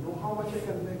 I know how much I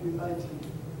can make with IT.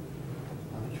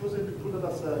 I've chosen to put that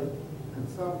aside and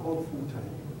serve God full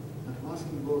time. And I'm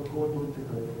asking God, God, don't take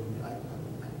away from me.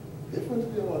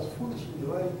 Definitely I was foolish in the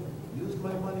right, used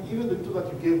my money, even the two that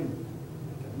you gave me.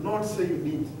 I cannot say you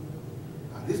need.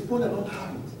 At this point I don't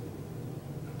have it.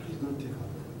 Please don't take it.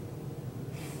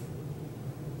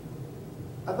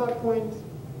 At that point,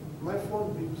 my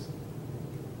phone beeps,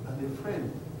 and a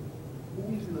friend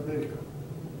who is in America,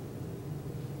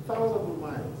 thousands of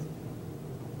miles,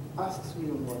 asks me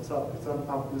on WhatsApp,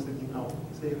 I'm messaging out,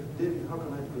 say, David, how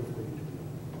can I pray for you today?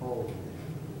 Oh,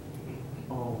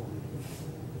 um,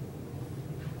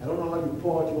 I don't know how you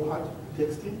pour out your heart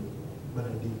texting, but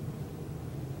I did.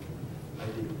 I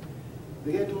did.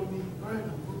 The guy told me, all right,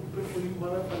 I'm going to pray for you. My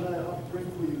wife and I have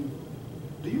prayed for you.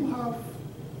 Do you have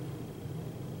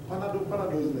Panadol?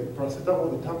 Panadol is like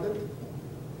paracetamol, the tablet.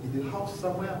 In the house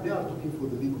somewhere, they are looking for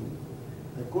the liquid.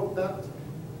 I got that,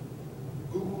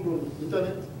 Googled on the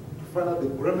internet to find out the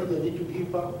remedy I need to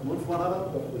give her, not for another,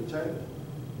 but for the child.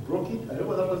 Broke it. I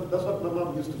remember that's what my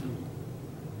mom used to do.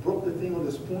 Broke the thing on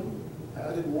the spoon. I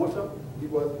added water. It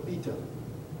was bitter.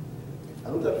 I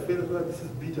looked at Faith and said, this is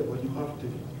bitter, but you have to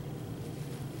take it.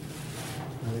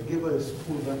 And I gave her a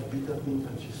spoon of that bitter thing,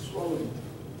 and she swallowed it.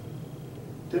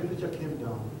 Temperature came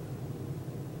down.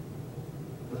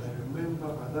 But I remember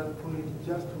at that point,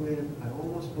 just when I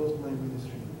almost lost my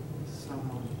ministry,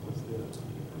 someone was there.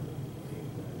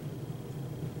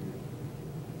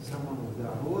 Someone was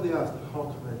there. And all they asked, how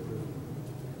can I pray for you?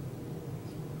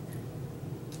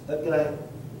 That guy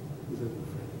is a good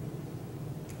friend.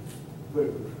 Very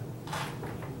good friend.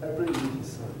 I prayed with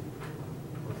his son.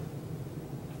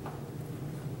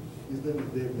 His name is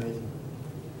Dave Nightingale.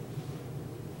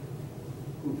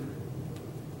 Good friend.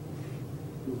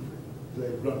 Good friend.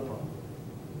 Like grandpa.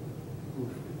 Good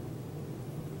friend.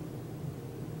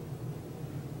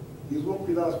 He's worked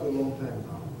with us for a long time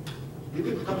now.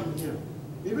 Even coming here,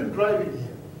 even driving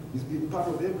here, he's been part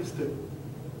of every step.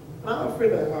 And I'm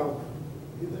afraid I have.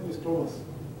 His name is Thomas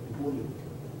Iboli.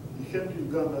 He came to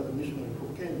Uganda as a missionary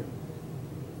from Kenya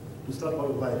to start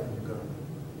Word of Life in Uganda.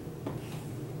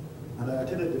 And I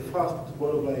attended the first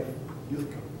Word of Life youth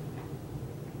camp.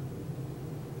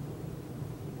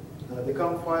 And at the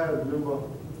campfire, I remember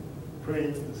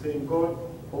praying and saying, God,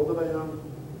 all that I am,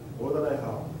 all that I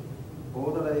have,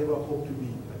 all that I ever hope to be,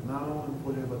 and now and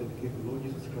forever dedicate to Lord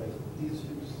Jesus Christ, His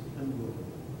use and glory,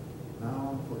 now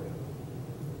and forever.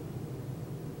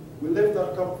 We left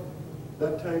that camp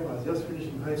that time. I was just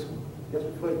finishing high school, just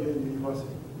before I joined the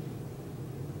university.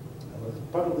 I was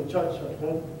part of the church at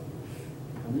home,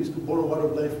 and we used to borrow Word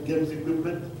of Life games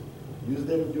equipment, use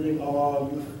them during our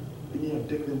youth thinking and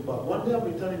take them back. One day I'm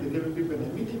returning the game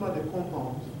equipment, I meet him at the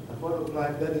compound at Word of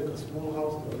Life. They had a small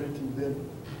house, they were renting them.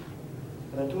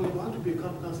 And I told him, I want to be a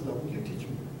camp counselor, will you teach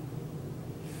me?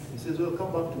 He says, well,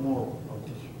 come back tomorrow, I'll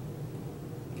teach you.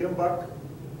 He came back,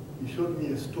 he showed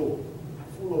me a store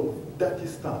full of dirty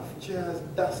stuff, chairs,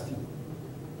 dusty.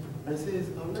 And says,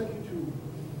 I would like you to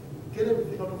get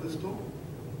everything out of the store,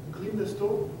 clean the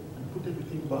store, and put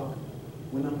everything back.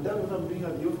 When I'm done what I'm doing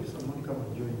at the office, I'm going to come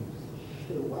and join you. I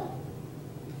said, what?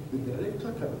 The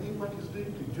director can leave what he's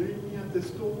doing to join me at the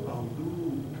store. I'll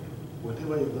do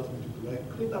whatever he asked me to do. I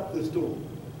cleaned up the store.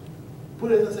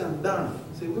 Put it and say, I'm done.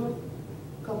 I say, well,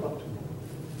 come back tomorrow.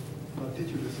 I'll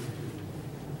teach you this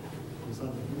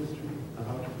concerning ministry and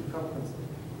how to be camp counselor.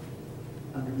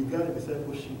 And we began a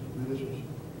discipleship relationship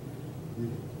with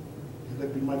him. He's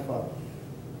like being my father.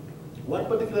 One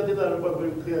particular day that I remember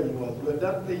very clearly was, we were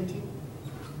done painting.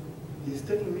 He's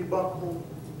taking me back home.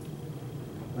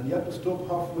 And he had to stop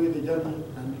halfway the journey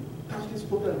and touched his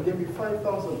pocket and gave me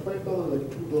 $5,000 like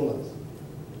 $2.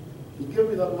 He gave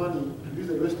me that money to do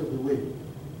the rest of the way.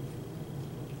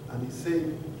 And he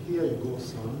said, here you go,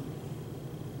 son.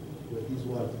 Were his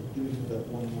words, giving him that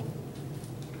one more.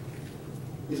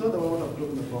 It's not the one I'm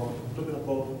talking about. I'm talking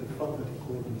about the fact that he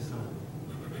called me son.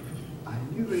 I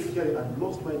knew very clearly I'd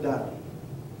lost my dad.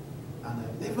 And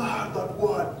I never heard that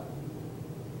word.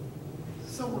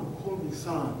 Someone called me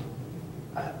son.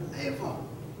 I have never,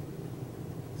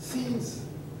 since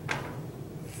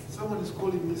someone is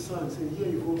calling me son, saying, here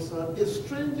you go, son. A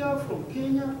stranger from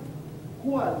Kenya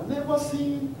who I've never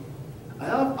seen. I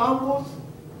have uncles.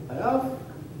 I have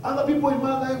other people in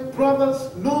my life,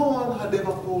 brothers. No one had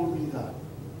ever called me that.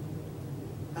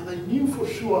 And I knew for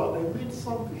sure I made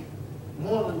something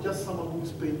more than just someone who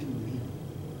was painting with him.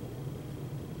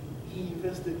 He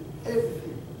invested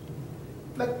everything.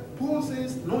 Like Paul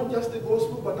says, not just the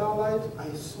gospel, but our lives.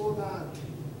 I saw that.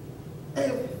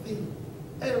 Everything.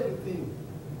 Everything.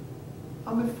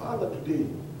 I'm a father today.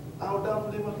 I would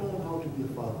have never known how to be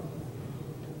a father.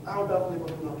 I would have never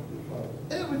known how to be a father.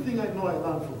 Everything I know I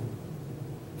learned from him.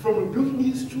 From rebuking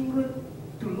his children,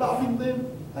 to loving them.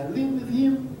 I lived with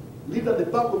him. Lived at the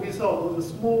back of his house. There was a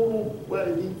small room where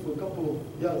I lived for a couple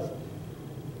of years.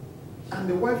 And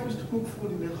the wife used to cook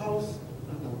food in the house.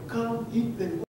 And I would come, eat them.